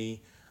just in the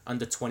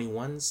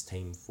under-21s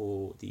team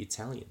for the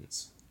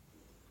Italians.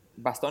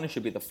 Bastoni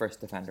should be the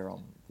first defender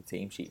on the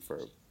team sheet for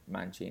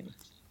Mancini.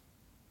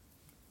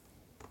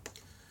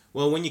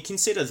 Well, when you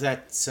consider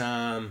that,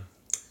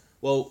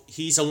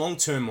 he's a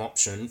long-term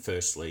option,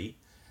 firstly.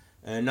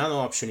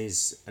 Another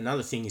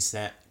thing is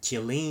that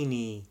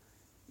Chiellini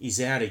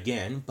is out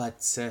again,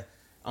 but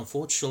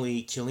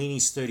unfortunately,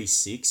 Chiellini's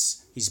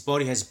 36. His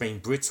body has been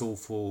brittle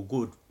for a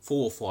good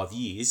 4 or 5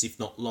 years, if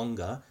not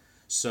longer.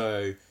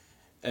 So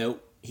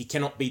he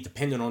cannot be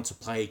dependent on to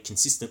play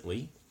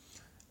consistently.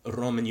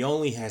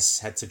 Romagnoli has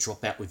had to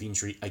drop out with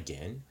injury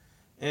again.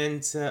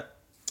 And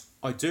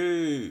I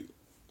do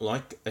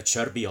like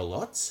Acerbi a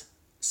lot,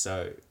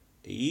 so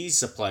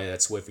he's a player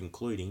that's worth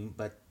including.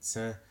 But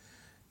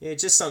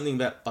just something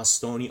about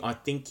Bastoni. I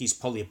think he's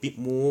probably a bit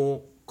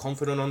more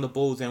confident on the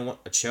ball than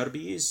what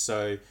Acerbi is.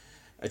 So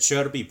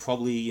Acerbi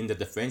probably in the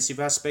defensive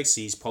aspects,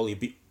 he's probably a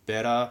bit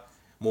better,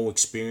 more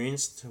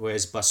experienced,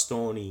 whereas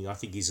Bastoni, I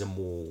think he's a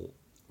more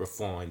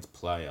refined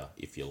player,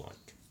 if you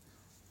like.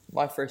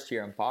 My first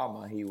year in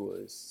Parma, he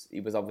was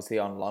obviously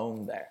on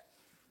loan there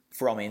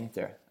from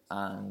Inter,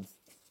 and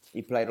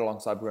he played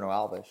alongside Bruno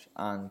Alves,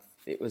 and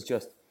it was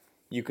just,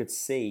 you could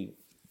see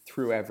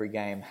through every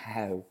game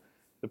how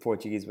the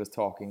Portuguese was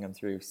talking him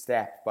through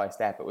step by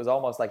step. It was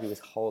almost like he was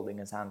holding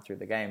his hand through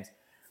the games,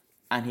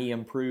 and he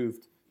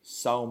improved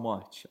so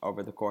much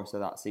over the course of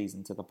that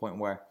season to the point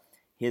where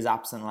his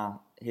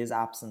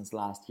absence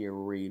last year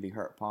really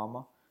hurt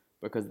Parma,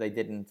 because they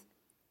didn't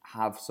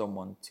have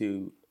someone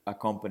to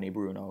accompany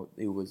Bruno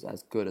who was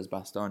as good as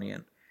Bastoni.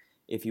 And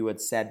if you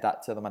had said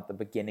that to them at the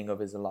beginning of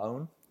his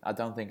loan, I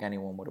don't think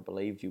anyone would have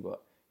believed you,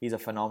 but he's a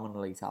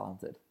phenomenally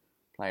talented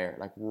player,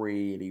 like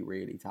really,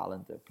 really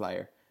talented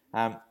player.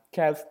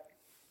 Kev,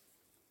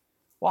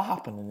 what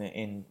happened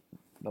in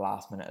the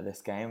last minute of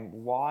this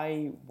game?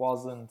 Why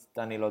wasn't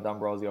Danilo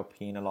D'Ambrosio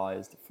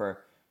penalised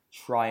for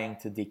trying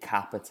to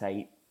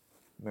decapitate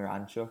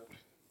Miranchuk?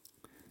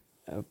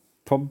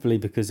 Probably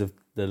because of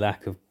the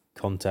lack of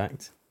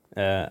contact.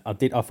 I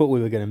thought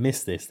we were going to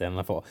miss this then.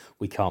 I thought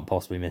we can't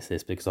possibly miss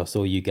this because I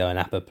saw you going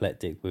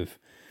apoplectic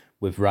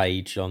with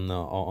rage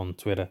on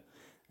Twitter.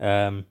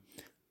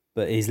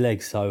 But his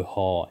leg's so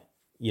high,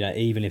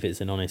 even if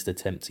it's an honest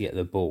attempt to get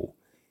the ball,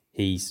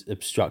 he's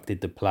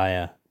obstructed the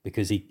player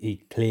because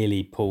he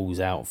clearly pulls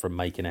out from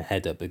making a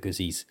header because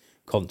he's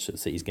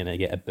conscious that he's going to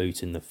get a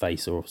boot in the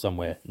face or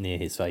somewhere near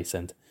his face.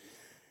 And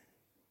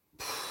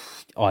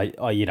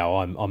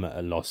I'm at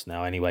a loss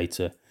now anyway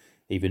to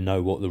even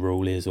know what the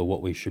rule is or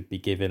what we should be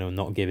giving or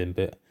not giving.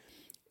 But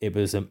it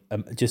was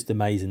just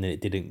amazing that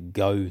it didn't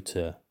go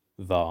to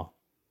VAR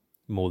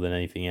more than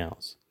anything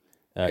else.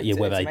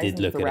 Where they did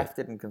look at it. The ref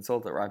didn't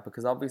consult it, right?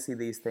 Because obviously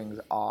these things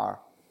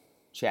are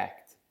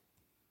checked,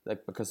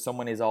 because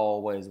someone is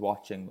always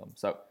watching them.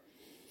 So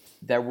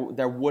there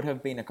would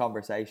have been a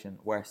conversation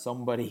where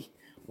somebody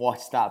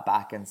watched that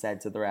back and said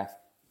to the ref,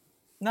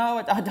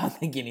 "No, I don't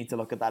think you need to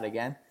look at that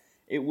again."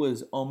 It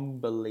was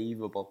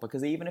unbelievable,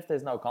 because even if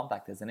there's no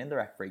contact, there's an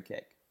indirect free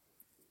kick,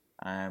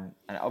 and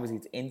obviously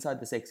it's inside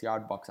the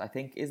 6-yard box. I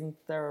think, isn't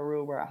there a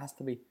rule where it has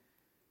to be?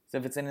 So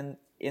if it's an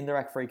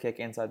indirect free kick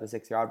inside the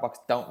 6-yard box,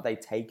 don't they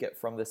take it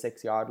from the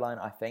 6-yard line?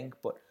 I think,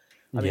 but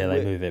they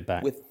move it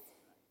back.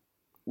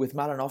 With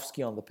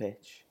Malinovsky on the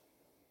pitch,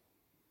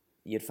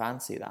 you'd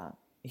fancy that.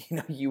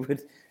 You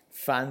would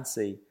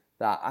fancy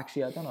that.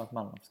 Actually, I don't know if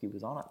Malinovsky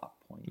was on at that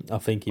point. I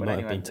think he might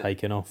have been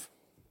taken off.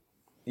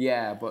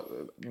 Yeah, but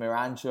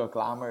Miranchuk,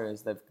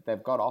 Lammers,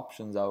 they've got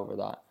options over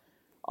that.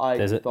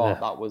 I thought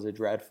that was a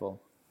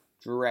dreadful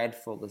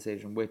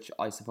decision, which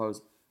I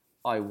suppose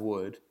I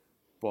would,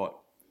 but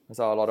I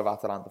saw a lot of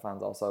Atalanta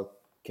fans also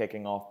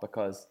kicking off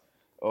because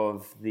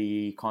of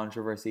the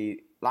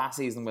controversy last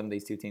season when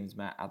these two teams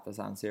met at the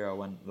San Siro,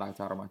 when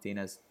Lautaro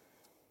Martinez,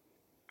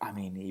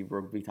 he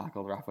rugby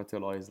tackled Rafa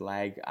Tolói's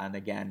leg, and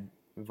again,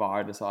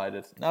 VAR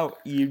decided, no,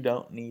 you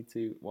don't need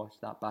to watch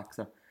that back.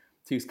 So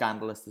 2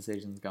 scandalous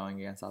decisions going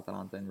against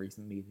Atalanta in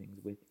recent meetings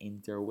with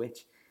Inter,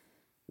 which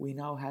we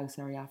know how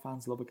Serie A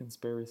fans love a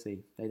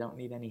conspiracy. They don't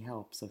need any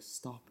help, so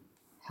stop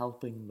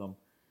helping them.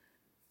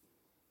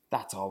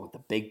 That's all with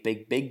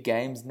the big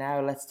games.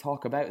 Now let's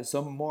talk about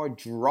some more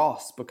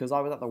dross, because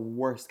I was at the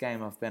worst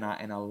game I've been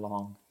at in a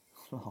long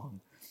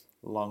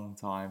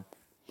time.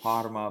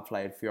 Parma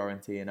played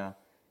Fiorentina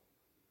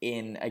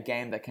in a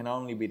game that can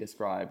only be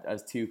described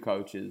as 2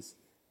 coaches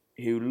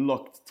who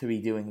looked to be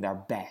doing their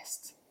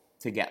best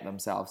to get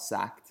themselves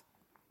sacked.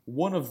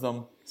 One of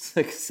them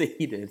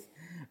succeeded.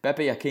 Beppe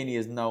Iacchini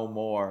is no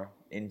more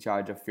in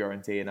charge of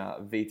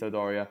Fiorentina. Vito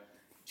Doria.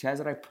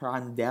 Cesare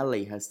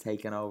Prandelli has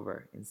taken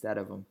over instead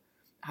of him.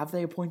 Have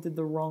they appointed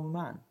the wrong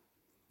man?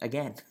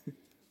 Again.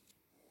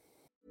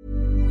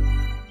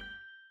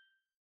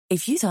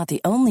 If you thought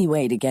the only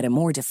way to get a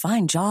more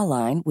defined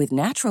jawline with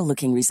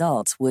natural-looking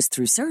results was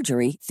through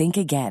surgery, think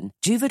again.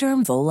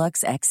 Juvederm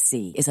Volux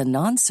XC is a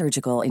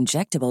non-surgical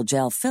injectable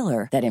gel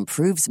filler that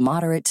improves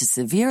moderate to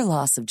severe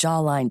loss of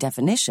jawline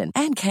definition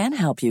and can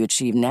help you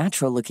achieve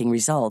natural-looking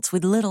results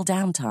with little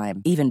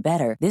downtime. Even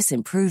better, this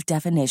improved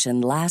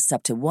definition lasts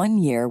up to 1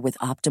 year with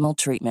optimal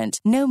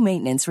treatment. No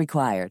maintenance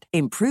required.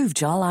 Improve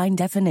jawline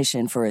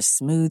definition for a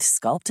smooth,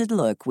 sculpted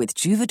look with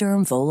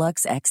Juvederm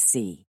Volux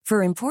XC.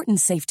 For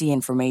important safety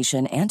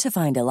information and to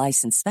find a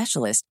licensed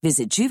specialist,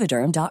 visit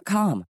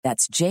Juvederm.com.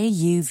 That's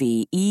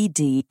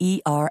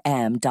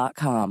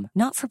JUVEDERM.com.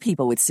 Not for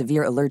people with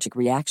severe allergic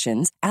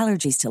reactions,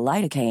 allergies to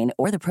lidocaine,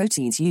 or the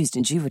proteins used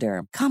in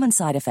Juvederm. Common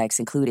side effects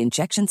include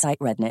injection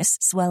site redness,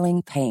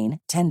 swelling,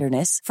 pain,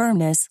 tenderness,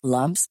 firmness,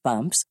 lumps,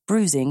 bumps,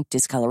 bruising,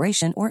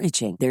 discoloration, or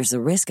itching. There's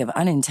a risk of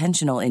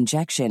unintentional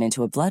injection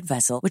into a blood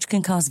vessel, which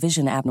can cause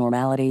vision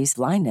abnormalities,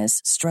 blindness,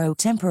 stroke,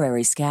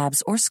 temporary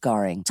scabs, or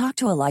scarring. Talk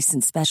to a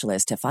licensed specialist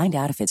specialist to find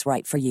out if it's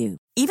right for you.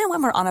 Even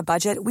when we're on a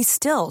budget, we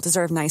still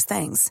deserve nice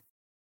things.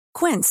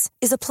 Quince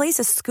is a place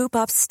to scoop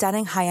up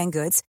stunning high-end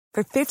goods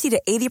for 50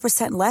 to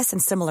 80% less than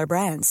similar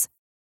brands.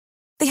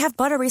 They have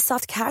buttery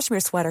soft cashmere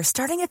sweaters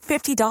starting at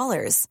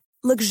 $50,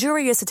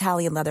 luxurious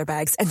Italian leather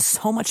bags, and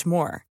so much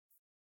more.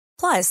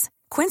 Plus,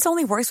 Quince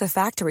only works with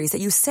factories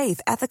that use safe,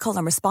 ethical,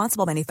 and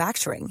responsible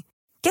manufacturing.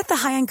 Get the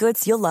high-end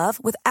goods you'll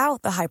love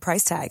without the high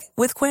price tag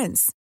with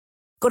Quince.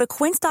 Go to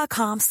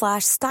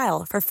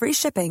quince.com/style for free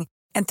shipping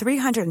and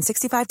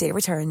 365-day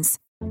returns.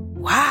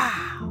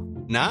 Wow.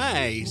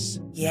 Nice.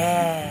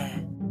 Yeah.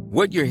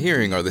 What you're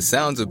hearing are the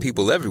sounds of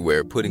people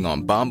everywhere putting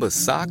on Bombas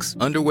socks,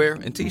 underwear,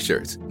 and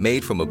T-shirts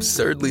made from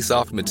absurdly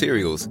soft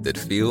materials that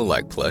feel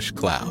like plush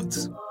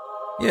clouds.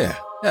 Yeah,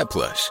 that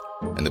plush.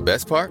 And the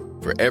best part?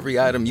 For every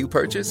item you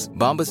purchase,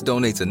 Bombas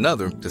donates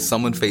another to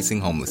someone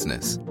facing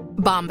homelessness.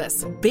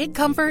 Bombas. Big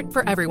comfort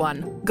for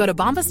everyone. Go to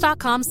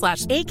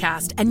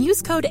bombas.com/ACAST and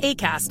use code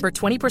ACAST for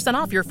 20%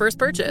 off your first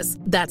purchase.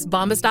 That's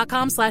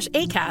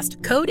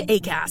bombas.com/ACAST. Code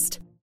ACAST.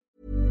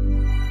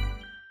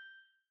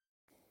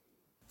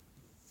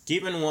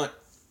 Given what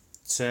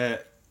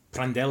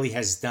Prandelli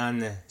has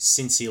done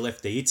since he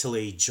left the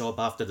Italy job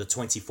after the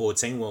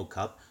 2014 World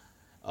Cup,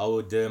 I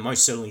would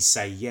most certainly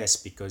say yes,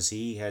 because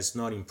he has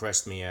not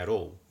impressed me at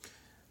all.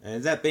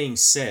 That being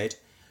said,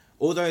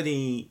 although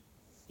the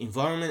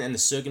environment and the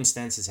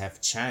circumstances have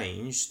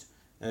changed,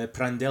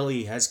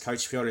 Prandelli has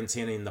coached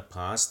Fiorentina in the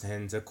past,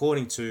 and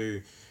according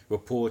to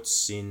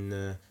reports in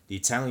the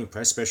Italian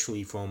press,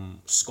 especially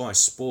from Sky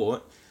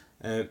Sport,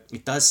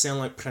 it does sound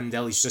like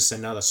Prandelli's just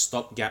another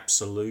stopgap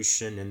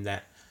solution, and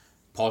that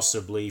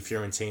possibly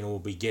Fiorentina will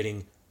be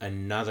getting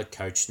another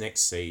coach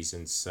next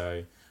season.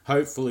 So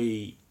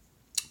hopefully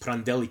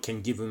Prandelli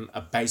can give him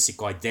a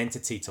basic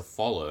identity to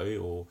follow,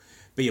 or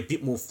be a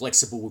bit more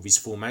flexible with his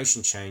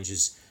formation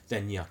changes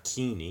than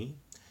Iachini.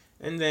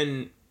 And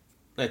then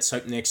let's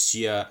hope next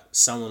year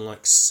someone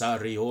like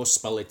Sarri or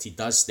Spalletti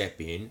does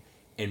step in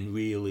and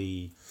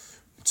really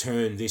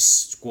turn this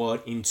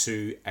squad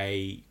into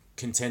a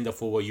contender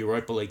for a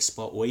Europa League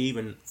spot, or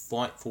even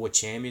fight for a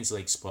Champions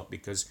League spot,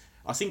 because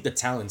I think the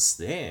talent's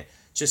there.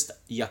 Just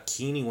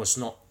Iachini was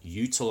not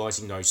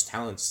utilising those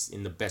talents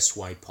in the best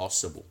way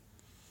possible.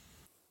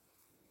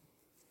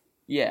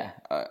 Yeah,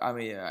 I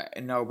mean,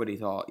 nobody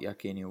thought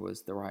Iachini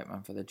was the right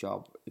man for the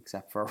job,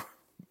 except for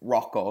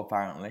Rocco,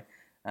 apparently.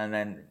 And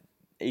then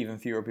even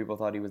fewer people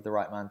thought he was the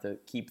right man to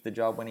keep the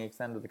job when he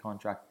extended the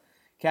contract.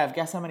 Kev,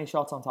 guess how many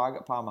shots on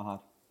target Parma had?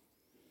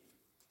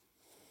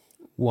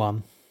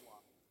 1.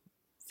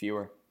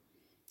 Fewer.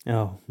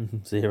 Oh,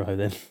 0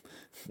 then.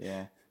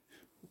 Yeah,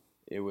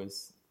 it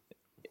was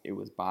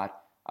bad.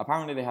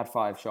 Apparently they had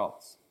 5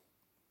 shots.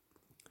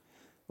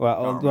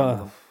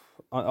 Well,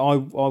 I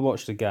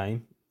watched the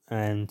game,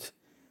 and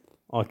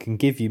I can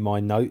give you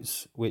my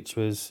notes, which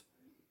was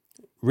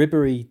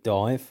Ribéry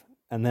dive,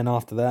 and then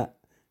after that,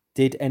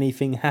 did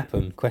anything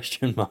happen? ?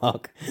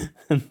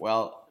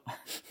 Well,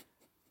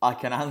 I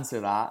can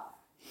answer that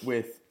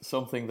with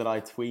something that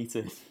I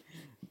tweeted.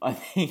 I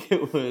think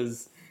it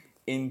was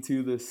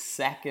into the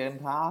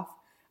second half.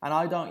 And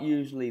I don't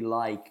usually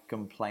like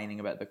complaining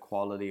about the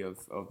quality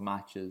of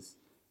matches,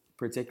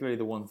 particularly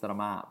the ones that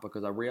I'm at,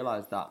 because I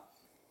realise that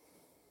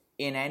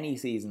in any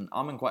season,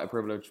 I'm in quite a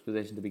privileged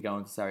position to be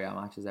going to Serie A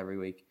matches every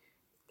week.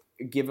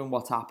 Given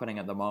what's happening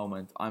at the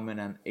moment, I'm in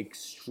an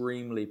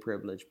extremely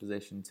privileged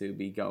position to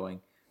be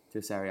going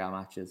to Serie A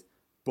matches.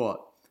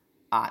 But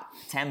at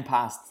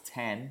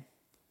 10:10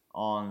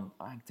 on,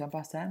 I think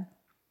 10:10?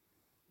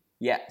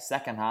 Yeah,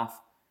 second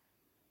half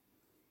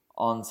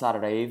on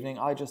Saturday evening,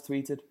 I just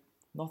tweeted,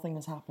 nothing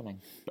is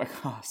happening,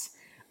 because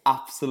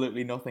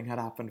absolutely nothing had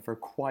happened for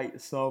quite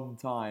some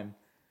time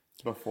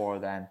before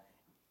then.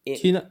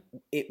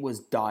 It was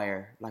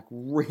dire, like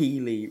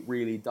really,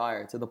 really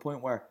dire, to the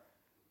point where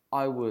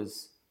I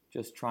was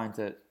just trying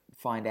to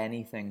find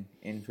anything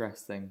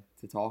interesting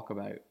to talk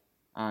about.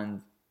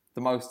 And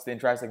the most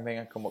interesting thing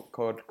I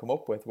could come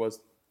up with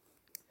was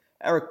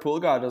Eric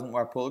Pulgar doesn't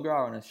wear Pulgar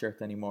on his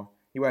shirt anymore.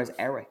 He wears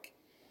Eric.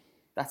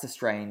 That's a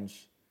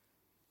strange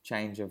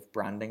change of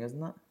branding,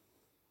 isn't it?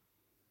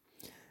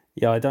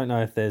 Yeah, I don't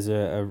know if there's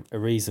a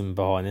reason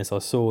behind this. I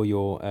saw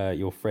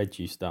your thread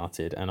you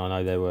started, and I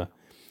know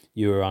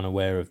you were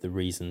unaware of the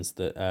reasons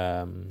that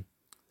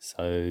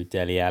so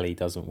Dele Alli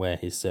doesn't wear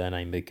his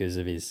surname because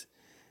of his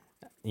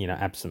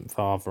absent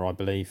father, I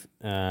believe.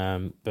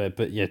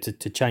 But yeah,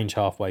 to change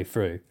halfway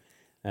through,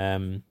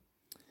 I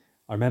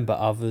remember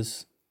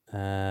others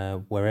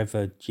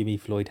wherever Jimmy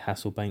Floyd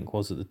Hasselbank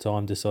was at the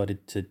time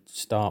decided to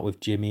start with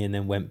Jimmy and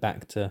then went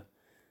back to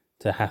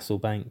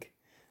Hasselbank.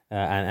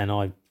 And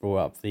I brought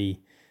up the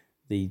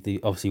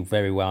obviously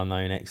very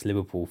well-known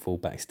ex-Liverpool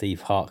fullback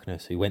Steve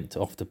Harkness, who went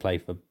off to play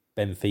for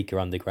Benfica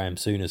under Graham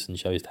Souness and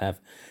chose to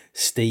have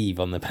Steve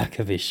on the back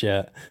of his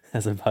shirt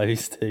as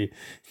opposed to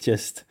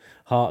just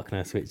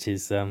Harkness, which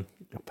is a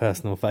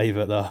personal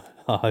favourite that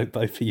I hope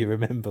both of you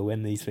remember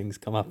when these things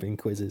come up in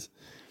quizzes.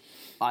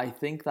 I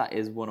think that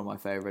is one of my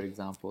favourite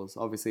examples.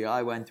 Obviously,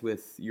 I went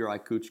with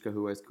Juraj Kuchka,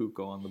 who wears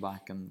Kuko on the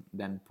back, and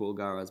then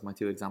Pulgar as my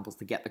two examples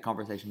to get the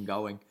conversation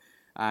going.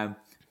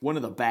 One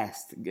of the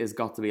best has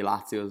got to be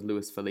Lazio's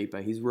Luis Felipe.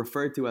 He's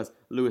referred to as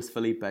Luis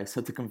Felipe,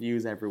 so to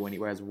confuse everyone, he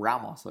wears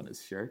Ramos on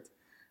his shirt.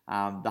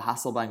 The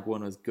Hasselbank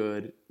one was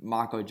good.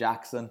 Marco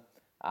Jackson,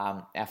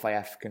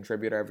 FIF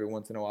contributor, every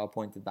once in a while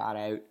pointed that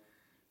out.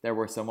 There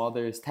were some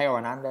others. Teo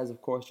Hernandez,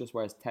 of course, just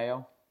wears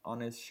Teo on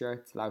his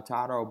shirt.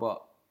 Lautaro,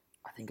 but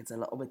I think it's a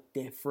little bit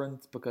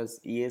different because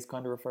he is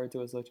kind of referred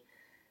to as such.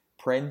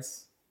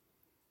 Prince,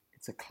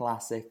 it's a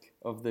classic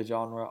of the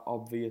genre,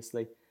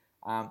 obviously.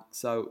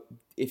 So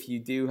if you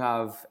do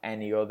have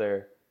any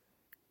other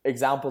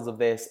examples of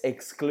this,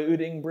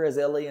 excluding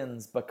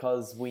Brazilians,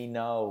 because we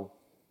know,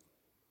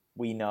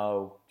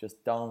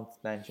 just don't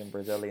mention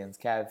Brazilians.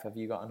 Kev, have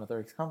you got another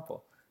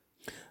example?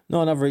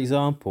 Not another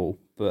example,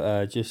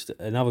 but just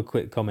another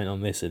quick comment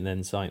on this, and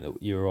then something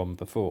that you were on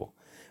before.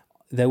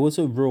 There was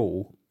a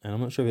rule, and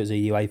I'm not sure if it was a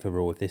UEFA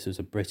rule, if this was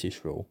a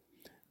British rule,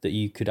 that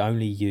you could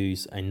only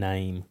use a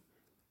name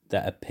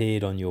that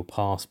appeared on your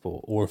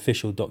passport or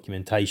official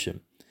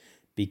documentation,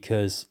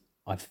 because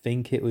I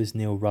think it was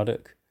Neil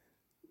Ruddock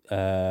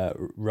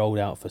rolled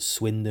out for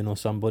Swindon or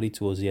somebody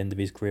towards the end of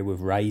his career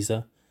with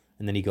Razor,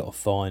 and then he got a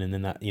fine, and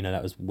then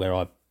that was where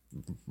I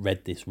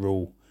read this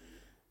rule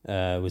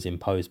was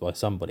imposed by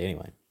somebody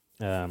anyway.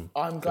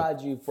 I'm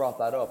glad you brought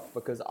that up,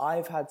 because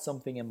I've had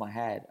something in my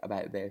head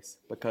about this,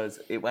 because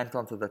it went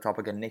onto the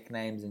topic of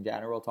nicknames in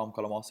general. Tom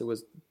Colomosu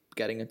was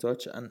getting in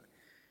touch, and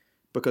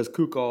because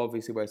Kuko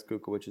obviously wears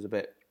Kuko, which is a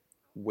bit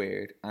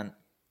weird, and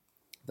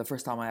the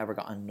first time I ever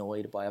got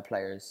annoyed by a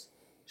player's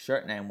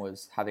shirt name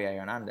was Javier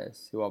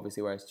Hernandez, who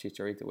obviously wears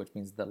Chicharito, which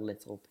means the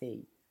little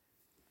P,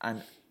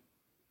 and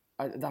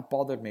that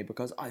bothered me,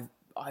 because I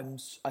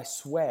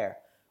swear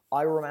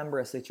I remember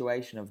a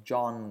situation of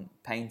John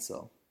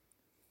Paintsel,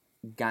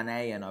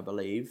 Ghanaian, I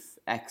believe,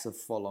 ex of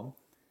Fulham.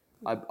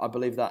 I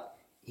believe that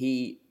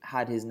he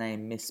had his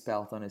name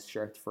misspelt on his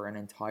shirt for an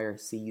entire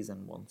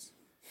season once,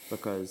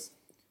 because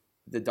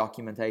the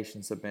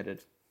documentation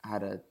submitted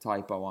had a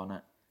typo on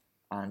it,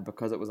 and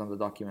because it was on the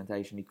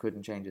documentation, he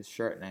couldn't change his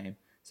shirt name,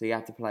 so he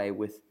had to play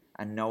with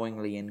a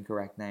knowingly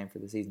incorrect name for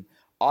the season.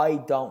 I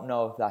don't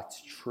know if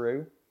that's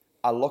true.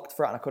 I looked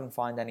for it and I couldn't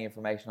find any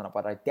information on it,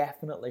 but I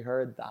definitely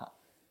heard that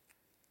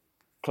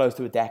close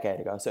to a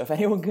decade ago. So if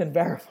anyone can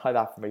verify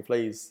that for me,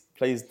 please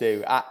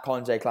do. At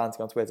Colin J.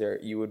 Clancy on Twitter,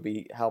 you would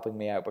be helping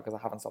me out, because I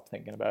haven't stopped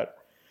thinking about it.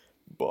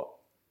 But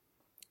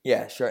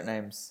yeah, shirt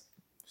names.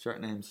 That's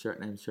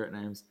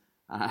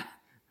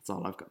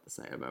all I've got to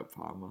say about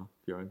Parma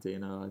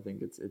Fiorentina. I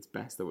think it's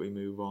best that we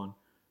move on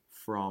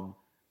from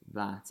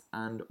that.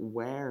 And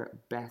where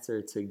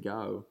better to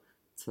go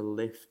to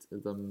lift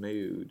the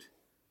mood,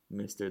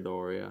 Mr.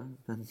 Doria,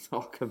 than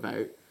talk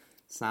about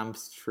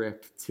Samp's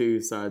trip to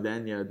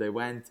Sardinia. They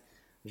went.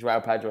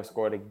 João Pedro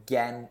scored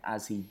again,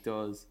 as he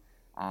does.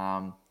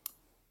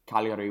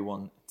 Cagliari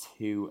won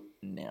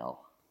 2-0.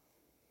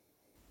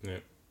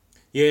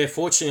 Yeah,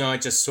 fortunately I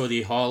just saw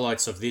the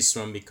highlights of this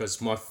one,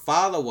 because my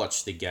father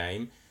watched the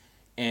game,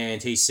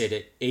 and he said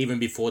it even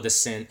before the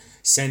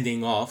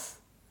sending off,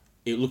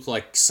 it looked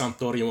like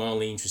Sampdoria were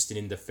only interested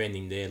in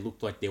defending there. It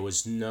looked like there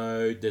was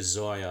no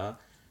desire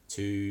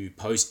to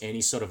pose any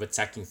sort of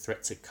attacking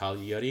threat to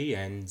Cagliari.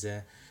 And,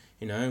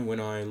 when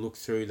I look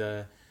through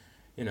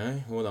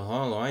all the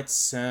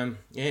highlights,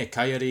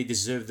 Cagliari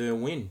deserved the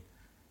win.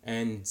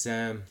 And,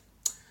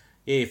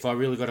 if I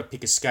really got to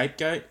pick a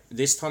scapegoat,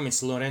 this time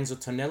it's Lorenzo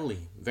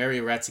Tonelli. Very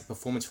erratic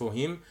performance for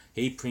him.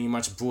 He pretty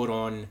much brought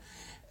on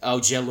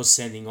Augello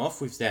sending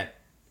off with that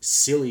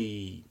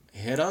silly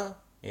header,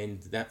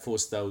 and that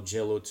forced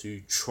Augello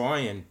to try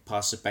and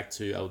pass it back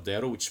to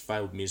Aldero, which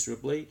failed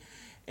miserably.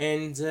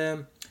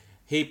 And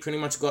he pretty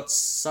much got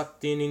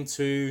sucked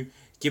into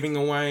giving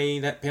away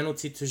that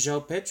penalty to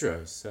João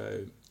Pedro.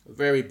 So, a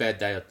very bad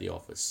day at the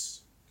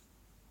office.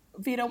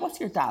 Vito, what's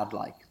your dad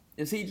like?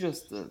 Is he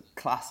just a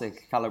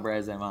classic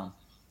Calabrese man?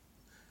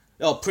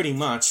 Oh, pretty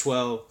much.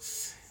 Well,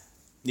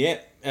 yeah,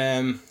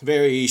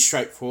 very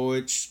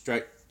straightforward,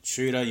 straight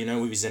shooter,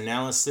 with his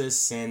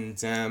analysis. And,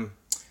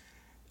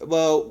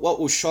 what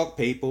will shock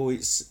people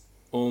is,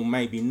 or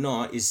maybe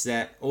not, is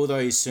that although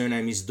his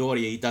surname is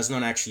Doria, he does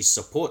not actually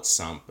support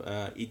Samp.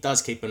 He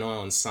does keep an eye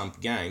on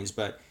Samp games,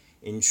 but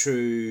in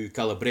true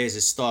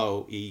Calabrese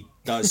style, he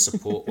does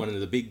support one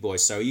of the big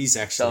boys. So he's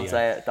actually...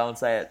 Don't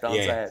say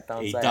it.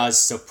 He does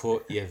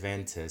support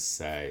Juventus,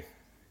 so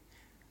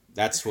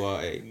that's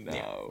why...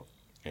 No.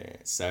 Yeah,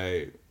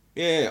 so...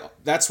 Yeah,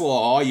 that's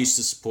why I used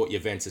to support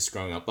Juventus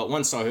growing up. But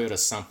once I heard of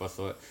Samp, I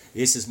thought,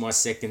 this is my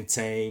second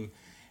team.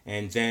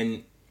 And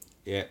then,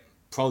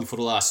 probably for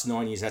the last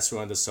 9 years, that's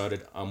when I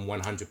decided I'm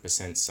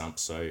 100% Samp.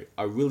 So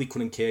I really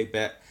couldn't care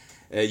about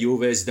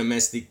Juve's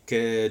domestic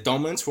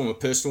dominance from a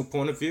personal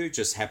point of view.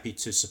 Just happy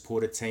to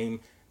support a team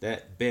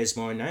that bears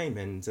my name.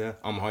 And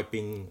I'm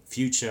hoping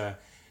future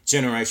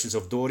generations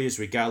of Dorias,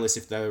 regardless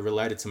if they're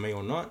related to me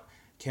or not,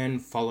 can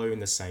follow in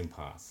the same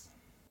path.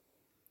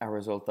 a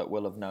result that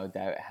will have no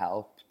doubt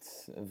helped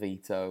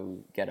Vito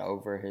get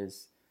over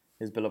his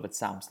beloved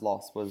Samps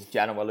loss was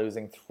Genoa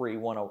losing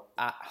 3-1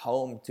 at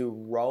home to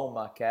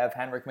Roma. Kev,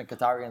 Henrik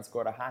Mkhitaryan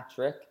scored a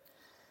hat-trick.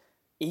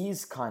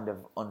 He's kind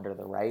of under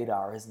the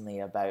radar, isn't he,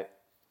 about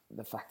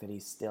the fact that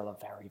he's still a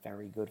very,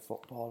 very good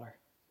footballer?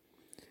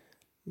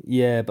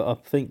 Yeah, but I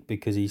think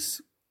because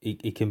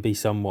he can be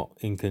somewhat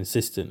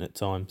inconsistent at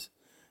times.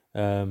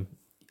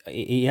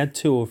 He had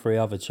 2 or 3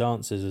 other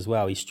chances as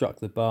well. He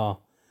struck the bar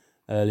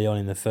early on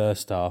in the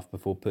first half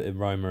before putting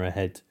Roma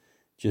ahead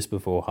just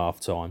before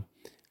half-time.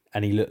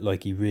 And he looked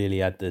like he really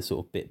had the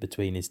sort of bit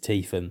between his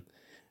teeth and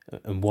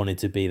wanted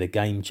to be the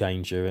game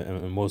changer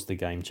and was the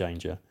game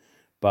changer.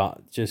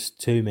 But just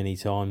too many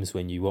times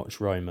when you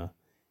watch Roma,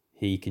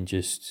 he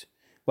just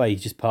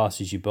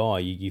passes you by.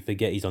 You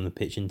forget he's on the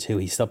pitch until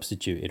he's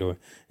substituted or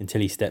until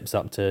he steps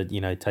up to,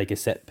 take a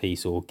set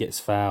piece or gets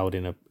fouled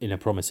in a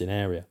promising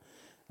area.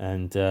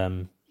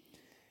 And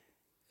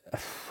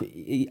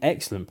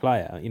excellent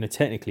player.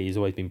 Technically he's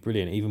always been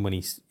brilliant. Even when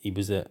he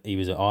was at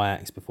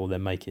Ajax before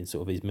then making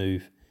sort of his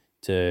move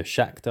to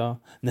Shakhtar.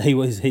 No,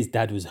 his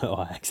dad was at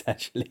Ajax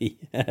actually.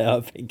 I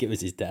think it was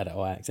his dad at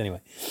Ajax.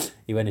 Anyway,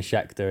 he went to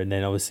Shakhtar and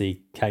then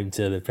obviously came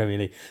to the Premier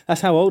League.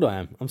 That's how old I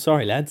am. I'm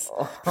sorry, lads.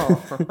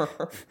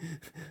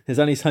 There's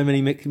only so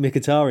many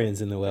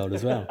Mkhitaryan's in the world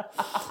as well.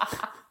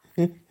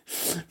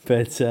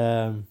 But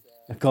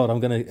God, I'm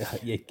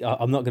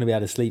not gonna be able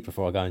to sleep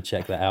before I go and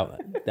check that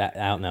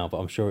out now. But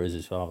I'm sure it is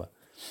his father.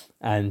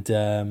 And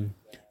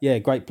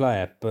great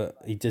player, but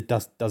he just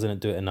doesn't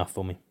do it enough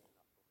for me.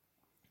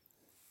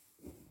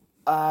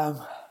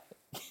 Kev,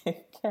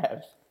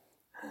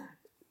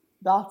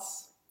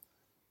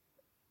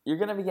 you're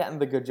going to be getting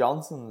the Good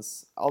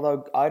Johnsons,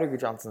 although either Good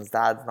Johnson's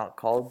dad's not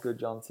called Good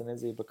Johnson,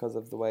 is he, because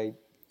of the way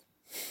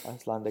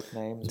Icelandic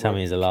names Tell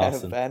me he's a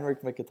Larson.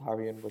 Henrik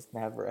Mkhitaryan was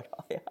never at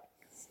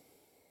Ajax.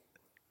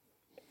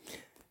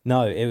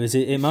 No,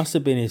 it must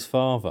have been his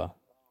father.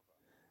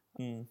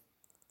 It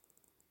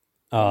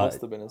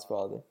must have been his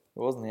father. It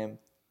wasn't him.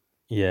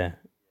 Yeah,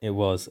 it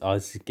was. I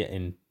was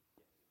getting...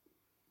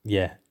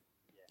 Yeah.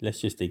 Let's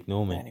just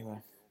ignore me. Anyway.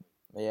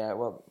 Yeah,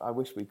 well, I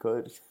wish we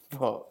could,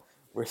 but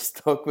we're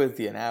stuck with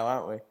you now,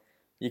 aren't we?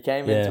 You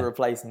came in to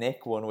replace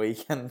Nick one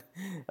week, and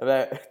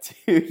about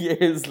 2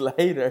 years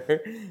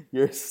later,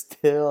 you're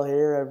still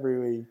here every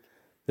week.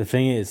 The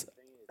thing is,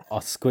 I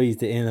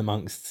squeezed it in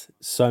amongst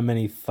so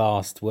many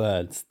fast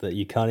words that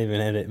you can't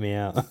even edit me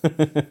out. Not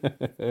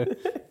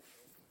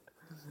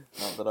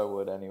that I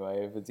would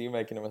anyway. If it's you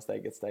making a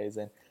mistake, it stays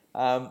in.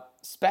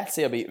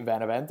 Spezia beat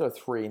Benevento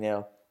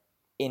 3-0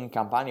 in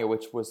Campania,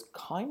 which was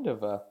kind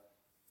of a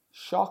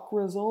shock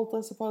result,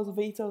 I suppose,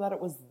 Vito, that it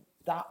was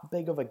that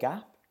big of a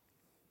gap.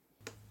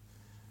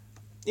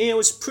 Yeah, it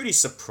was pretty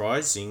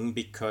surprising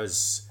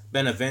because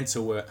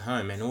Benevento were at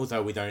home, and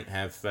although we don't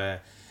have the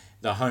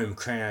home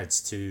crowds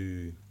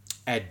to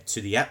add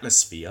to the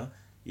atmosphere,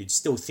 you'd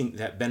still think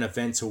that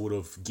Benevento would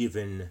have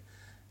given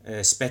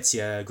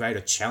Spezia a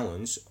greater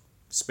challenge,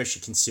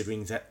 especially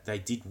considering that they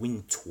did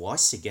win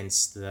twice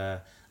against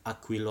the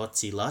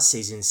Aquiloti last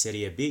season in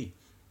Serie B.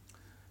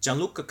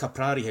 Gianluca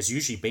Caprari has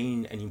usually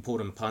been an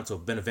important part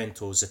of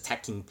Benevento's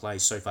attacking play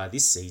so far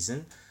this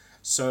season.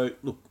 So,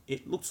 look,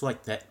 it looks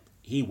like that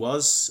he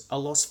was a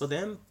loss for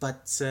them.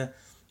 But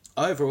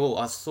overall,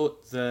 I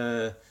thought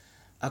the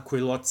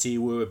Aquiloti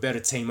were a better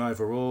team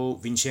overall.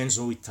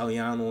 Vincenzo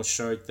Italiano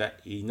showed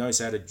that he knows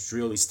how to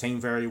drill his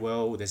team very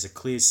well. There's a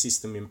clear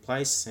system in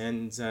place.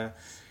 And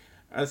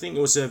I think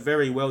it was a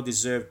very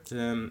well-deserved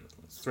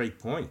 3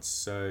 points.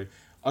 So,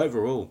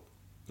 overall,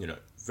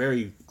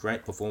 very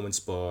great performance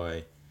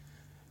by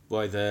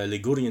the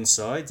Ligurian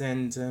side,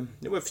 and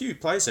there were a few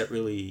players that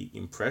really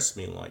impressed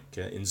me, like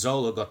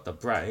Inzola got the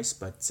brace,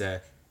 but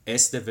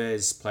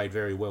Estevez played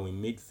very well in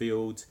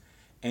midfield,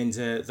 and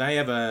they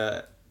have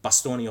a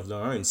Bastoni of their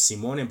own,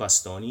 Simone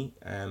Bastoni.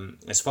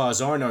 As far as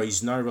I know,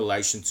 he's no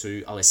relation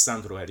to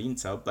Alessandro at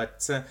Inter,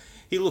 but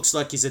he looks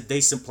like he's a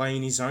decent player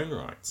in his own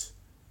right.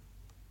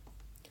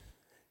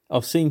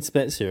 I've seen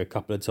Spezia a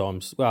couple of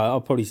times.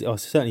 Well,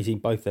 I've certainly seen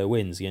both their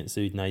wins against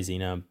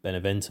Udinese and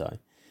Benevento.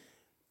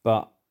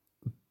 But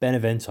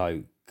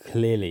Benevento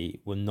clearly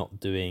were not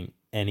doing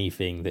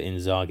anything that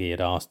Inzaghi had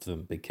asked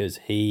them because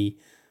he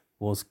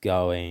was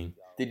going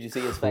Did you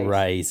see his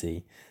crazy.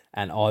 face?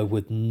 And I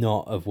would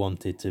not have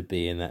wanted to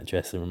be in that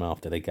dressing room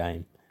after the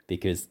game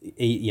because,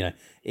 even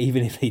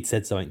if he'd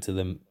said something to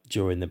them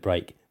during the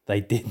break,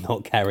 they did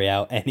not carry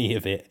out any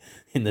of it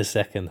in the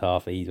second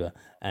half either.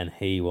 And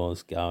he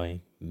was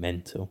going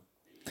mental.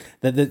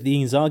 The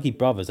Inzaghi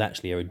brothers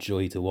actually are a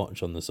joy to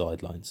watch on the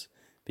sidelines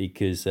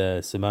because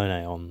Simone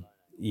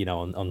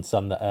on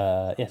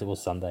Sunday, yes it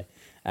was Sunday,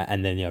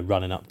 and then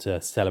running up to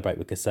celebrate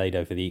with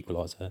Caicedo for the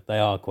equaliser. They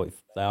are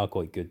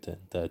quite good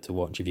to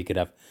watch. If you could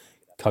have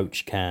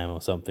Coach Cam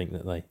or something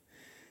that they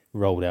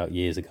rolled out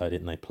years ago,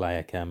 didn't they?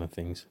 Player Cam and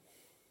things.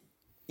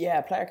 Yeah,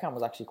 Player Cam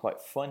was actually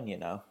quite fun,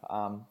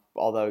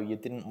 although you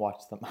didn't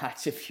watch the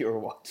match if you were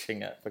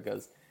watching it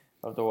because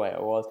of the way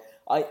it was.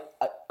 I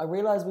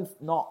realise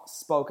we've not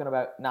spoken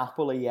about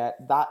Napoli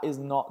yet. That is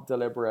not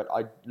deliberate.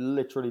 I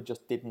literally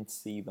just didn't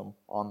see them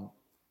on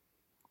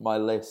my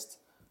list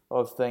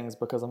of things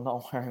because I'm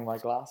not wearing my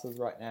glasses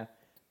right now.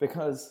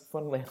 Because,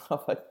 funnily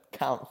enough, I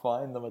can't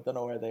find them. I don't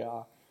know where they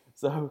are.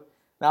 So,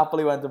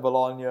 Napoli went to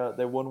Bologna.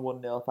 They won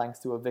 1-0 thanks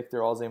to a Victor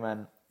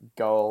Osimhen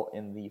goal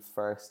in the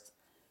first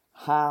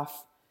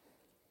half.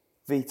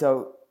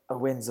 Vito, a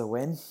win's a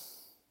win.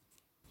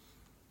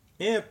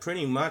 Yeah,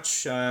 pretty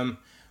much.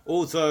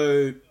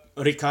 Although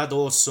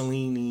Riccardo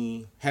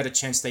Orsolini had a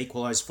chance to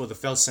equalise for the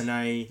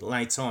Felsinei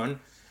late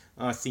on,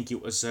 I think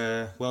it was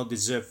a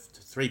well-deserved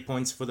 3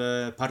 points for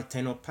the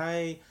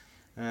Partenopei.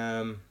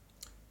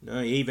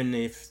 Even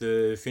if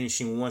the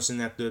finishing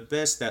wasn't at the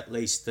best, at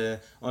least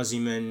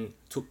Osimhen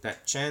took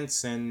that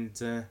chance. And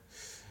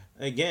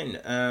again,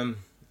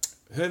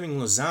 Hirving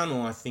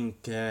Lozano, I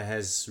think,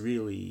 has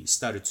really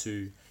started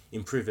to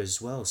improve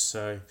as well.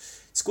 So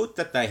it's good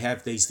that they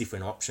have these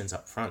different options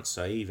up front.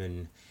 So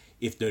even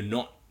if they're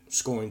not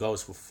scoring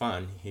goals for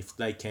fun, if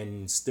they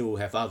can still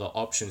have other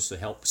options to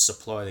help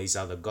supply these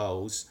other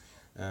goals,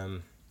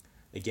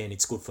 again,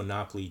 it's good for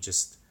Napoli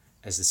just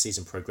as the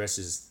season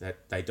progresses,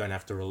 that they don't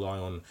have to rely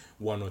on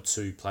one or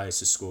two players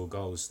to score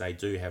goals. They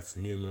do have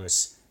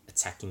numerous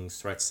attacking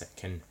threats that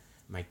can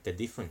make the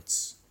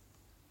difference.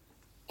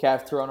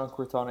 Kev, Toronto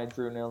Crotone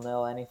drew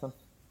 0-0. Anything?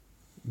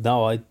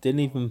 No, I didn't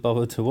even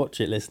bother to watch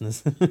it,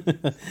 listeners.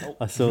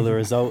 I saw the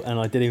result and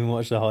I didn't even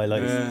watch the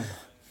highlights.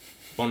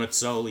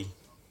 Bonazzoli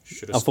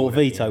should have. I thought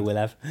Vito will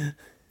have.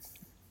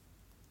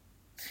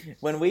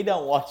 When we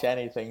don't watch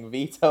anything,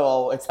 Vito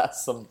always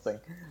has something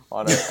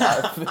on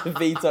it.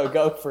 Vito,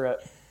 go for it.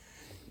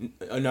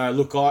 No,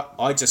 look,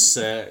 I just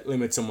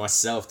limited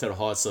myself to the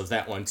highlights of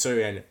that one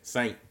too, and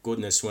thank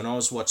goodness when I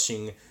was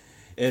watching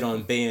it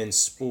on BN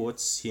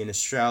Sports here in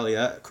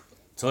Australia,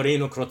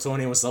 Torino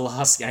Crotone was the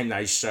last game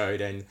they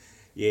showed, and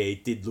yeah,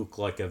 it did look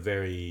like a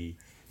very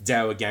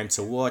dour game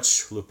to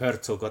watch.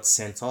 Luperto got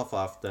sent off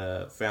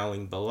after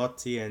fouling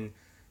Belotti, and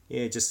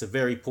yeah, just a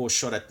very poor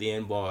shot at the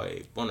end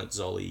by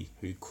Bonazzoli,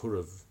 who could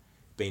have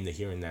been the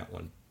hero in that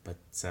one. But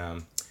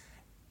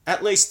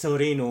at least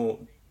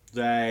Torino,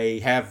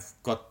 they have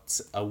got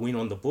a win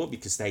on the board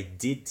because they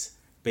did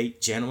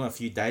beat Genoa a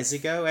few days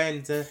ago.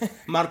 And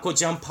Marco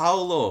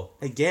Giampaolo,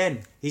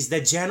 again, he's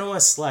the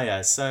Genoa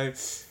slayer. So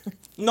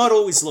not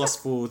always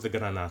lost for the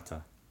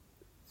Granata.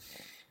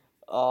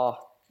 Oh,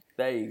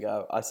 there you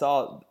go. I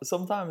saw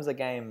sometimes a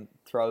game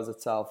throws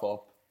itself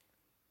up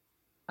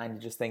and you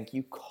just think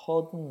you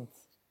couldn't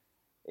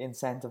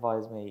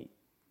incentivize me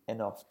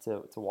enough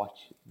to watch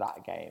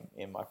that game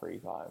in my free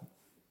time.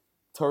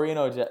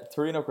 Torino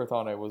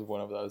Crotone was one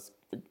of those.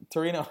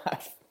 Torino had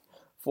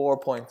 4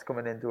 points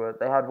coming into it.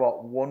 They had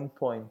 1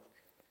 point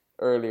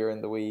earlier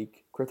in the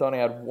week. Crotone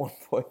had 1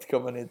 point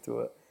coming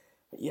into it.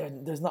 Yeah,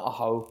 there's not a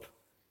hope.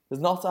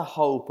 There's not a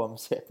hope I'm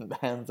sitting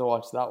down to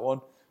watch that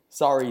one.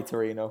 Sorry,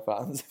 Torino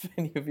fans, if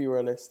any of you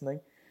are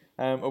listening,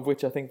 of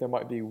which I think there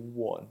might be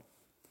one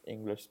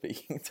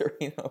English-speaking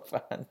Torino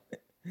fan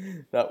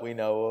that we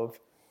know of.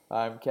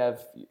 Kev,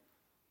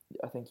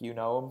 I think you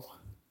know him.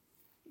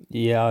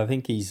 Yeah, I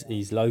think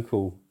he's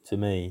local to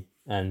me.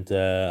 And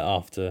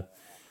after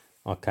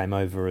I came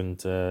over and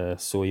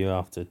saw you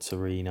after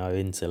Torino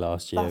Inter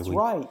last year, that's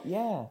right.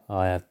 Yeah,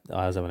 I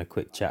was having a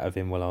quick chat with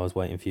him while I was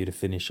waiting for you to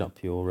finish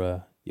up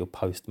your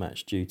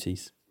post-match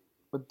duties.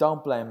 But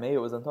don't blame me. It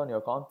was Antonio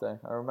Conte.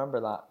 I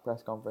remember that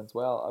press conference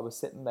well. I was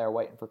sitting there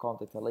waiting for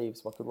Conte to leave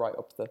so I could write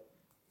up the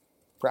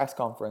press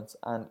conference,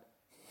 and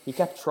he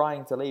kept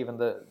trying to leave, and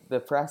the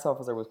press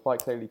officer was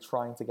quite clearly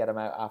trying to get him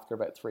out after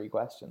about 3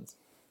 questions.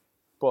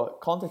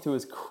 But Conte, to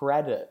his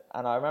credit,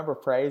 and I remember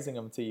praising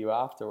him to you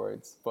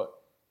afterwards, but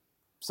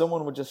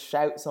someone would just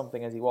shout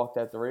something as he walked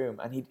out the room,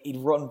 and he'd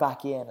run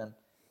back in and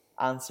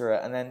answer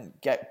it, and then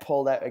get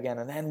pulled out again,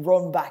 and then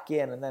run back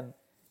in, and then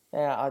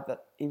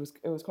it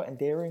was quite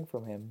endearing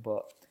from him.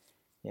 But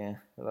yeah,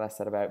 the less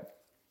said about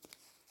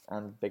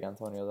and Big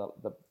Antonio,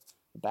 the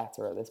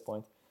better at this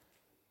point.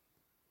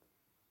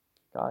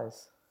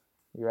 Guys,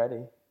 you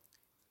ready?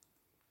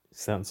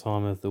 It's that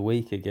time of the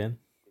week again.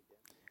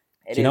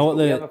 Do you know what?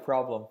 We have a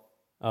problem.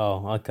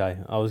 Oh, okay.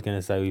 I was going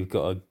to say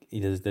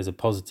there's a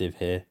positive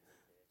here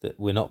that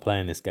we're not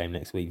playing this game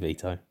next week,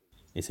 Vito.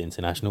 It's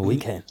International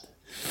Weekend.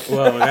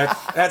 Well,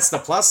 that's the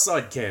plus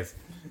side, Kev.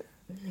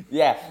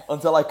 Yeah,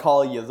 until I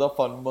call you up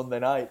on Monday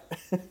night.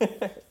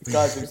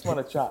 Guys, we just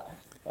want to chat.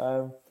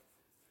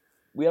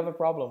 We have a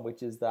problem,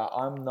 which is that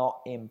I'm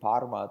not in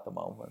Parma at the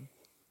moment.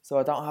 So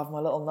I don't have my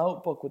little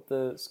notebook with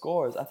the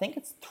scores. I think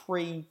it's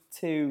 3-2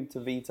 to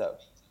Vito.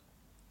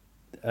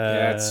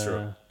 Yeah, that's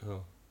true.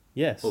 Oh.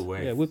 Yes. Oh,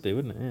 yeah, it would be,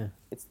 wouldn't it? Yeah.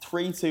 It's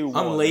 3-2-1.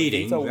 I'm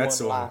leading. Vito that's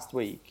won last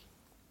week.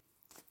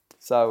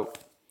 So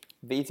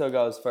Vito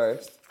goes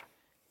first.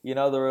 You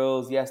know the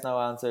rules. Yes, no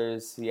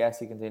answers. Yes,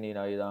 you continue.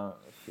 No, you don't.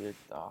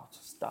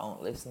 Just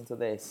don't listen to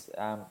this.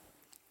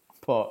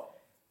 But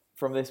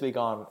from this week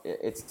on,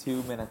 it's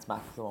 2 minutes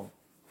maximum.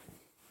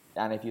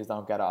 And if you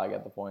don't get it, I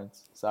get the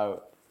points.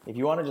 So if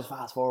you want to just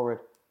fast forward,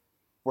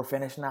 We're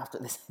finishing after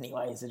this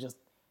anyway, so just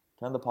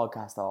turn the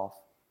podcast off.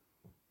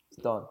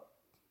 It's done.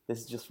 This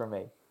is just for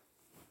me.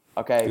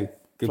 Okay,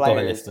 Goodbye,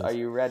 players, listeners. are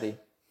you ready?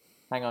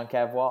 Hang on,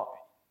 Kev, what?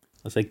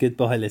 I'll say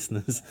goodbye,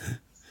 listeners.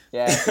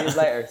 Yeah, see you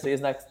later. See you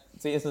next.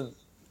 See you in,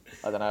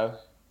 I don't know,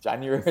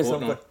 January or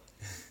something.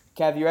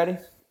 Kev, you ready?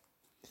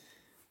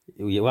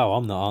 Well,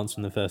 I'm not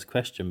answering the first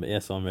question, but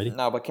yes, I'm ready.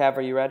 No, but Kev,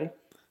 are you ready?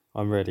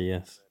 I'm ready,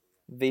 yes.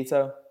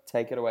 Vito,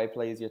 take it away,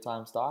 please. Your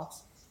time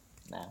starts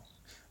now.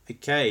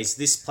 Okay, is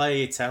this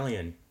player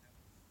Italian?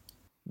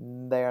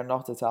 They are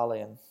not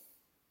Italian.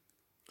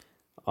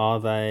 Are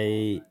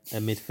they a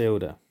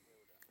midfielder?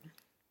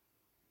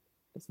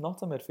 It's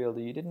not a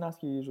midfielder. You didn't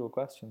ask your usual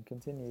question.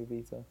 Continue,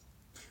 Vito.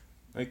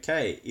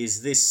 Okay,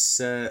 is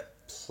this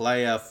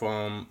player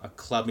from a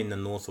club in the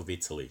north of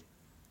Italy?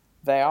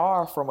 They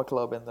are from a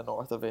club in the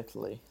north of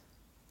Italy.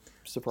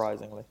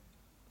 Surprisingly.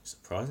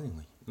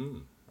 Surprisingly?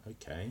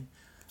 Okay.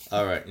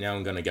 All right, now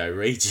I'm going to go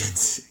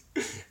regions.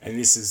 And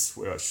this is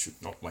where I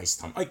should not waste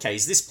time. Okay,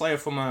 is this player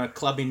from a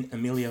club in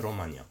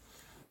Emilia-Romagna?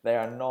 They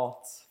are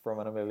not from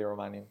an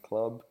Emilia-Romagnan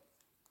club.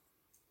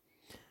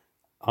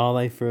 Are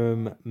they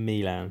from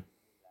Milan?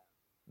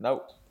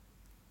 No.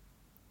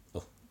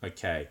 Oh,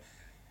 okay.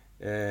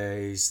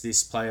 Is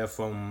this player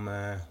from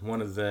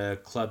one of the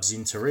clubs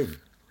in Turin?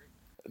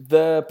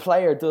 The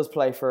player does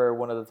play for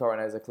one of the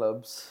Torinese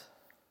clubs.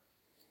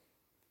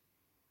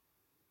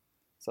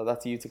 So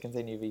that's you to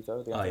continue,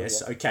 Vito. Oh,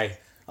 yes. Okay.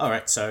 All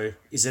right. So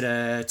is it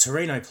a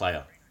Torino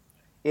player?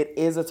 It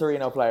is a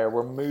Torino player.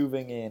 We're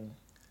moving in.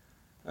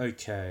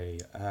 Okay.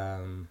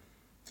 All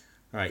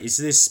right. Is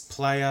this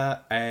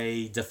player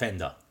a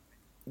defender?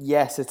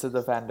 Yes, it's a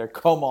defender.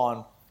 Come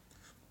on.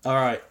 All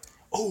right.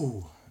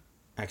 Oh,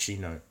 actually,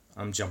 no.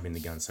 I'm jumping the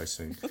gun so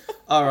soon.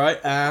 All right.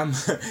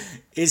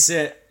 Is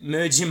it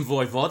Mergin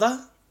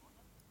Voivoda?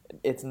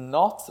 It's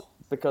not,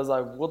 because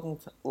I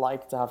wouldn't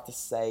like to have to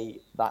say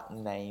that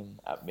name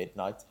at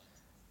midnight.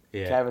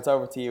 Yeah. Kev, it's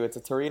over to you. It's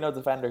a Torino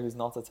defender who's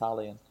not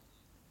Italian.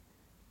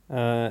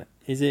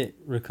 Is it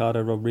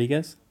Ricardo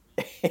Rodriguez?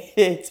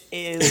 It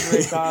is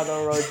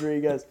Ricardo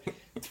Rodriguez.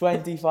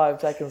 25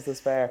 seconds to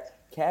spare.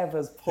 Kev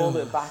has pulled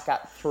it back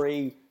at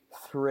 3-3.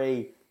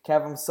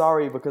 Kev, I'm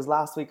sorry, because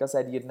last week I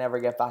said you'd never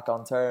get back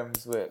on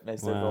terms with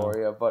Mr.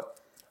 Doria, but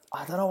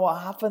I don't know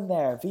what happened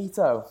there.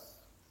 Vito.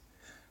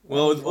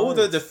 Well, all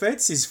the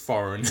defense is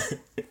foreign.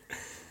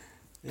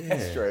 Yeah.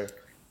 That's true.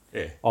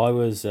 Yeah. I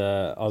was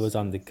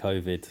under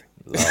COVID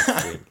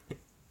last week.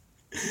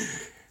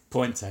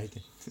 Point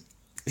taken.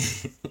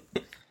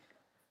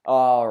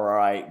 All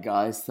right,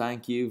 guys.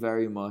 Thank you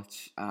very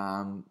much.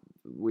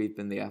 We've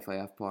been the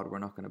FAF pod. We're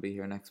not going to be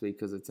here next week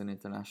because it's an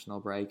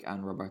international break,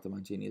 and Roberto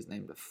Mancini is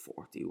named a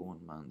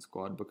 41-man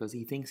squad because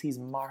he thinks he's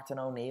Martin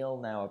O'Neill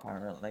now,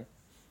 apparently.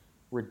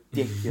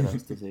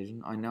 Ridiculous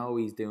decision. I know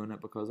he's doing it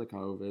because of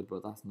COVID,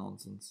 but that's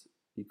nonsense.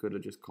 He could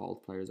have just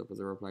called players up as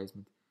a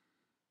replacement.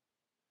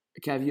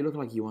 Kev, you look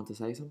like you want to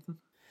say something.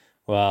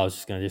 Well, I was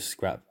just going to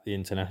scrap the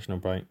international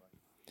break.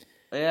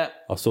 Yeah.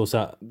 I saw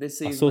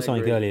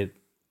something earlier.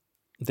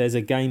 There's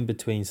a game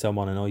between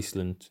someone in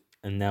Iceland,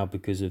 and now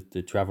because of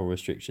the travel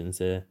restrictions,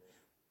 they're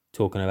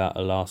talking about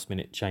a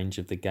last-minute change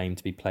of the game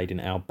to be played in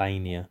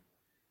Albania.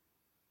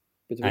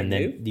 Between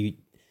who?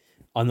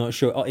 I'm not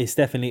sure. It's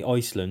definitely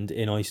Iceland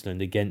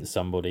against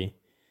somebody.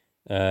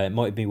 It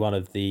might be one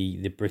of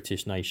the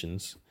British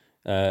nations.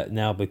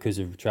 Now, because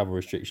of travel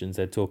restrictions,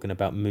 they're talking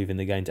about moving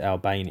the game to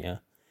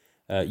Albania.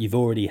 You've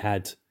already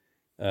had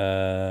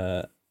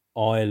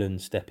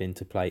Ireland step in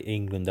to play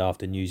England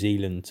after New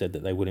Zealand said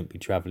that they wouldn't be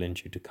travelling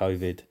due to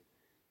COVID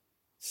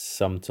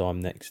sometime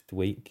next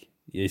week.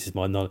 This is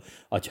my knowledge.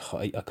 I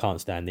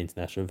can't stand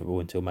international football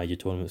until major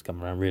tournaments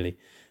come around, really.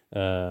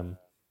 But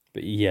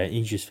yeah,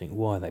 you just think,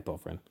 why are they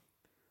bothering?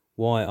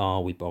 Why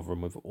are we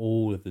bothering with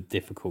all of the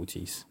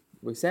difficulties?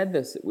 We said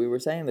this. We were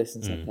saying this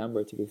in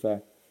September, to be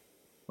fair,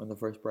 when the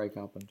first break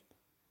happened.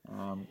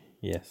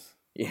 Yes.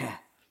 Yeah,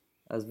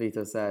 as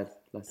Vito said,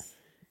 let's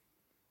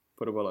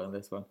put a bullet in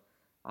this one.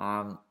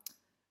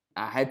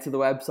 Head to the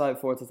website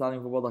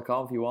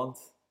fortitalianfootball.com if you want.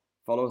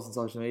 Follow us on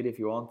social media if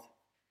you want.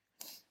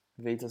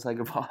 Vito, say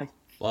goodbye.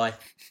 Bye.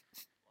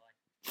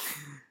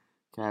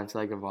 Kev,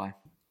 say goodbye.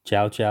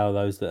 Ciao, ciao,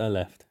 those that are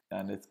left.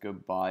 And it's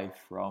goodbye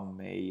from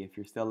me. If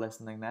you're still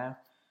listening now,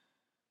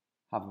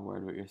 have a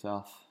word with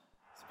yourself.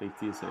 Speak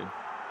to you soon.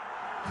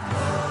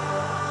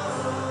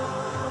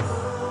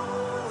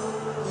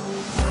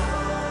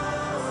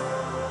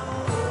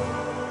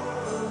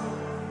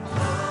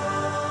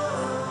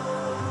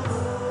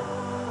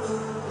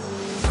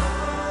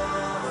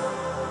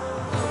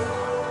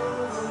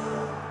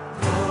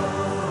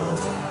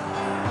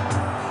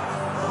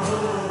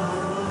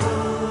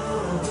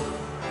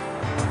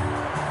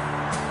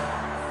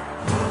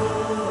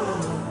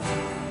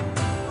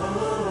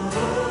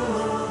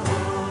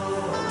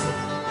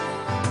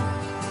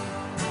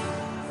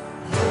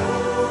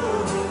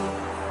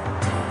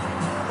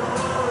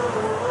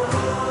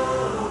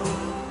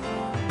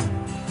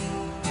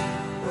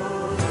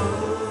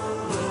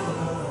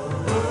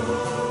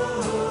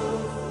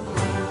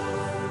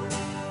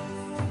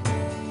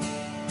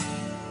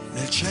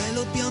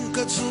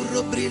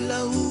 azzurro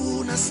brilla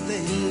una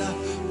stella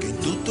che in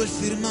tutto il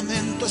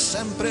firmamento è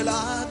sempre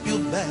la più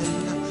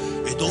bella,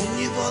 ed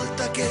ogni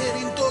volta che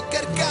rintocca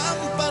il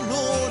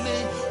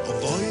campanone ho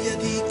voglia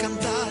di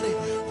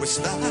cantare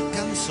questa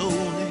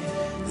canzone.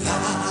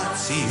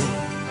 Lazio,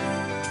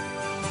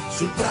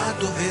 sul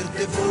prato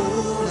verde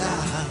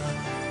vola,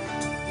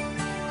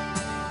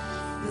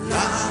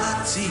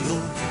 Lazio,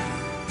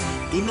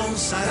 tu non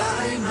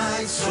sarai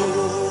mai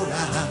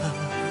sola,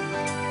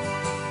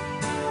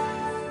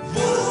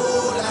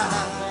 vola,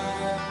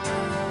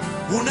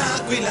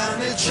 un'aquila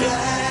nel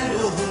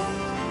cielo,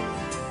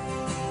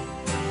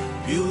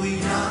 più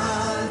in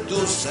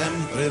alto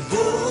sempre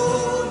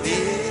volerà.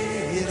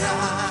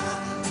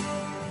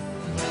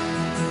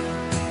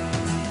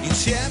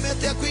 Insieme a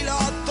te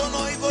Aquilotto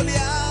noi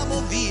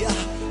voliamo via,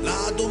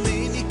 la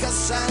domenica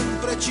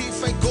sempre ci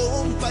fai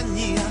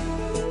compagnia,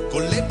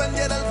 con le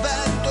bandiere al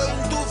vento e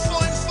un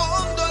tuffo in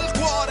fondo al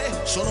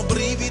cuore, sono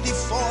brividi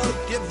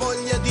forti e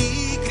voglia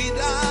di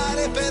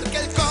gridare, perché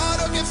il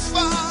coro che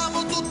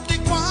famo tutti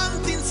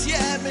quanti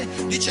insieme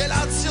dice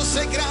Lazio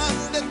sei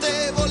grande,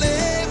 te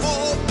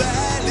volevo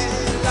bene.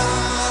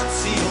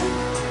 Lazio,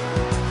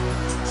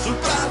 sul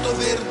prato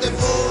verde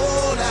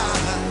vola,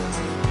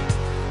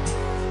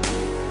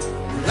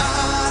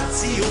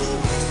 Lazio,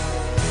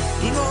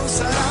 tu non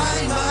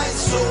sarai mai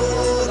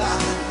sola,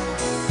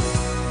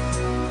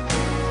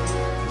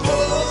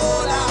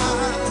 vola,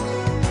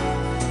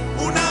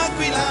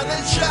 un'aquila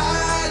nel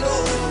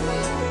cielo,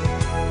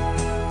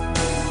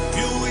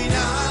 più in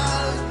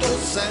alto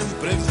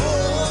sempre volerà.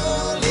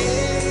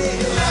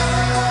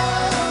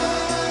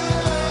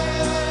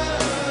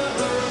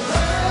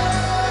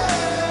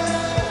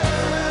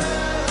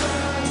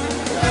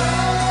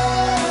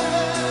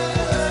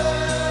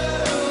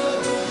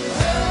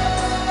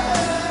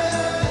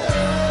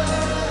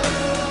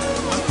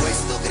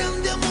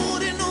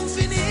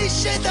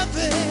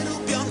 Davvero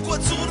bianco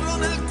azzurro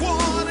nel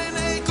cuore,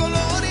 nei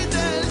colori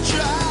del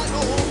cielo,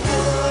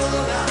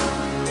 vola,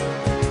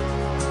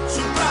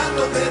 sul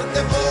prato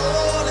verde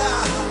vola,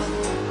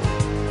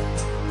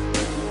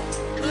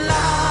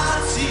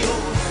 Lazio,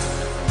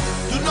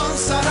 tu non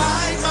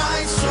sarai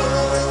mai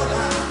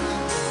sola,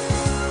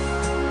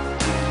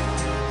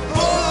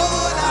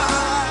 vola,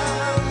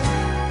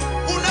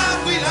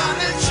 un'aquila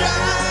nel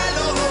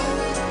cielo,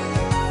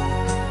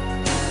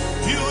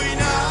 più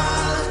in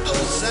alto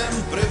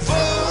sempre vola.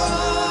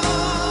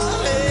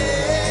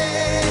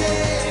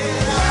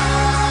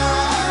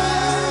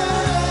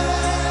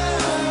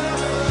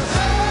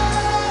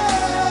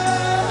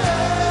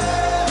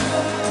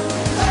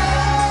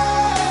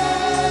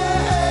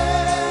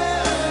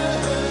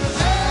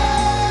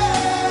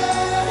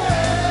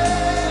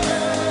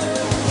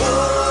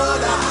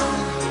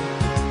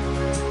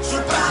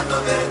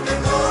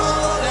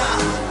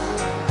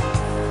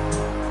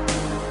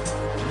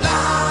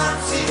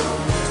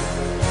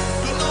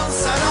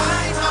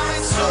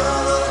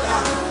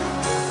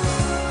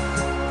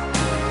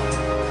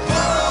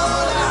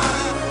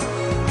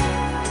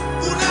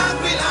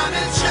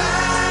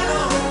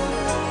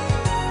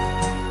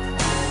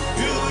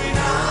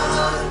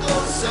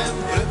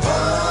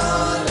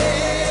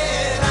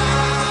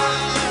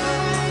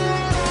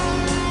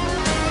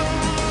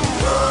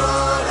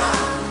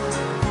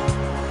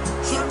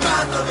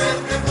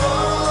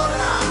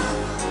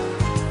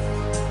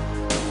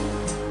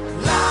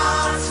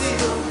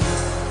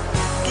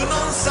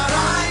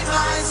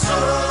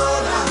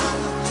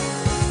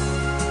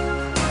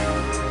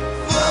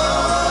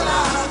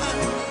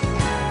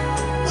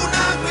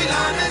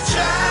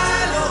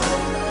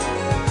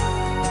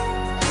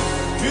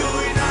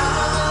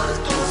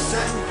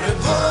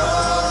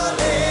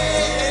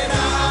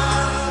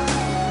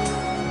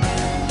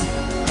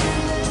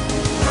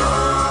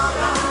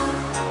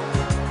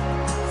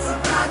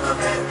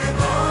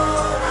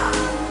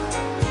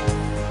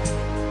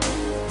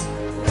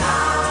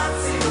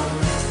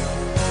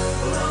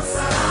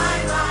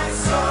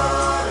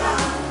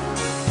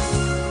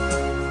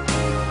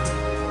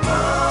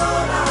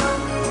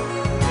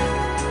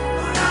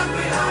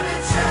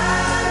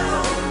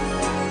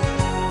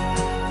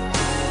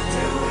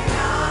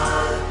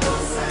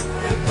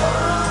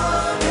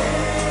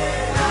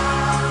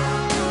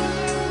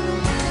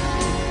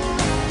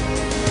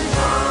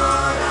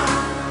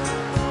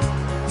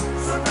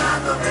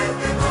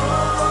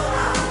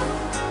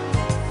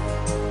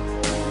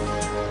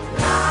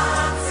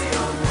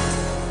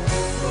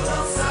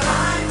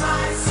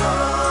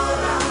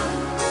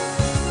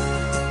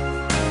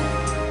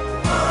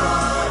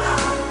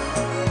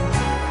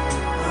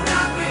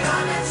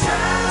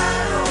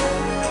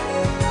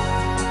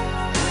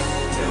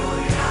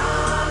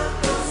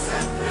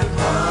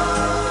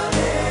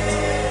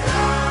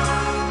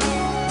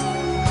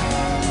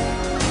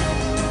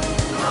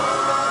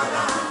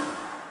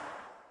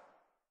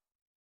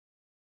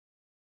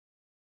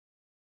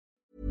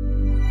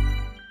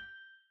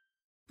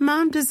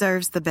 Mom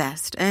deserves the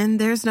best, and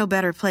there's no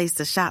better place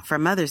to shop for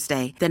Mother's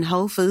Day than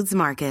Whole Foods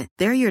Market.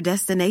 They're your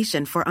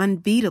destination for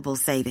unbeatable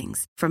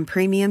savings, from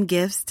premium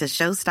gifts to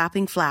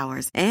show-stopping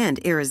flowers and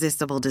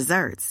irresistible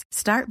desserts.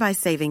 Start by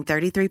saving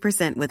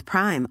 33% with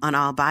Prime on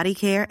all body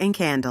care and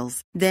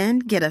candles. Then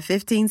get a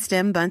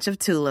 15-stem bunch of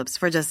tulips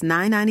for just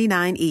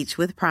 $9.99 each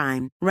with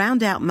Prime.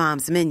 Round out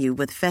Mom's menu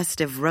with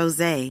festive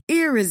rosé,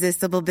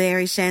 irresistible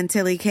berry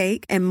chantilly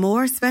cake, and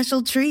more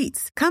special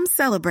treats. Come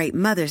celebrate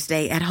Mother's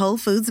Day at Whole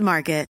Foods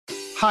Market.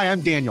 Hi,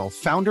 I'm Daniel,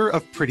 founder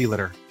of Pretty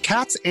Litter.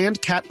 Cats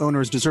and cat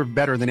owners deserve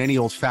better than any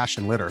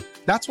old-fashioned litter.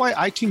 That's why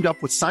I teamed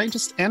up with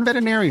scientists and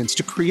veterinarians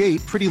to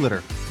create Pretty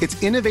Litter.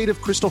 Its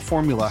innovative crystal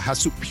formula has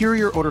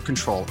superior odor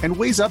control and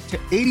weighs up to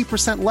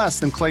 80% less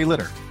than clay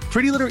litter.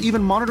 Pretty Litter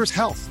even monitors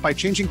health by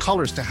changing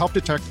colors to help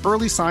detect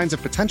early signs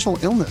of potential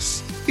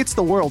illness. It's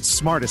the world's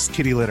smartest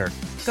kitty litter.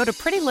 Go to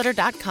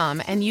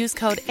prettylitter.com and use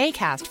code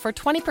ACAST for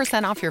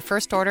 20% off your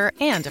first order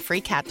and a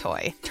free cat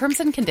toy. Terms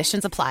and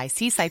conditions apply.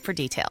 See site for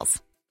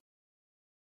details.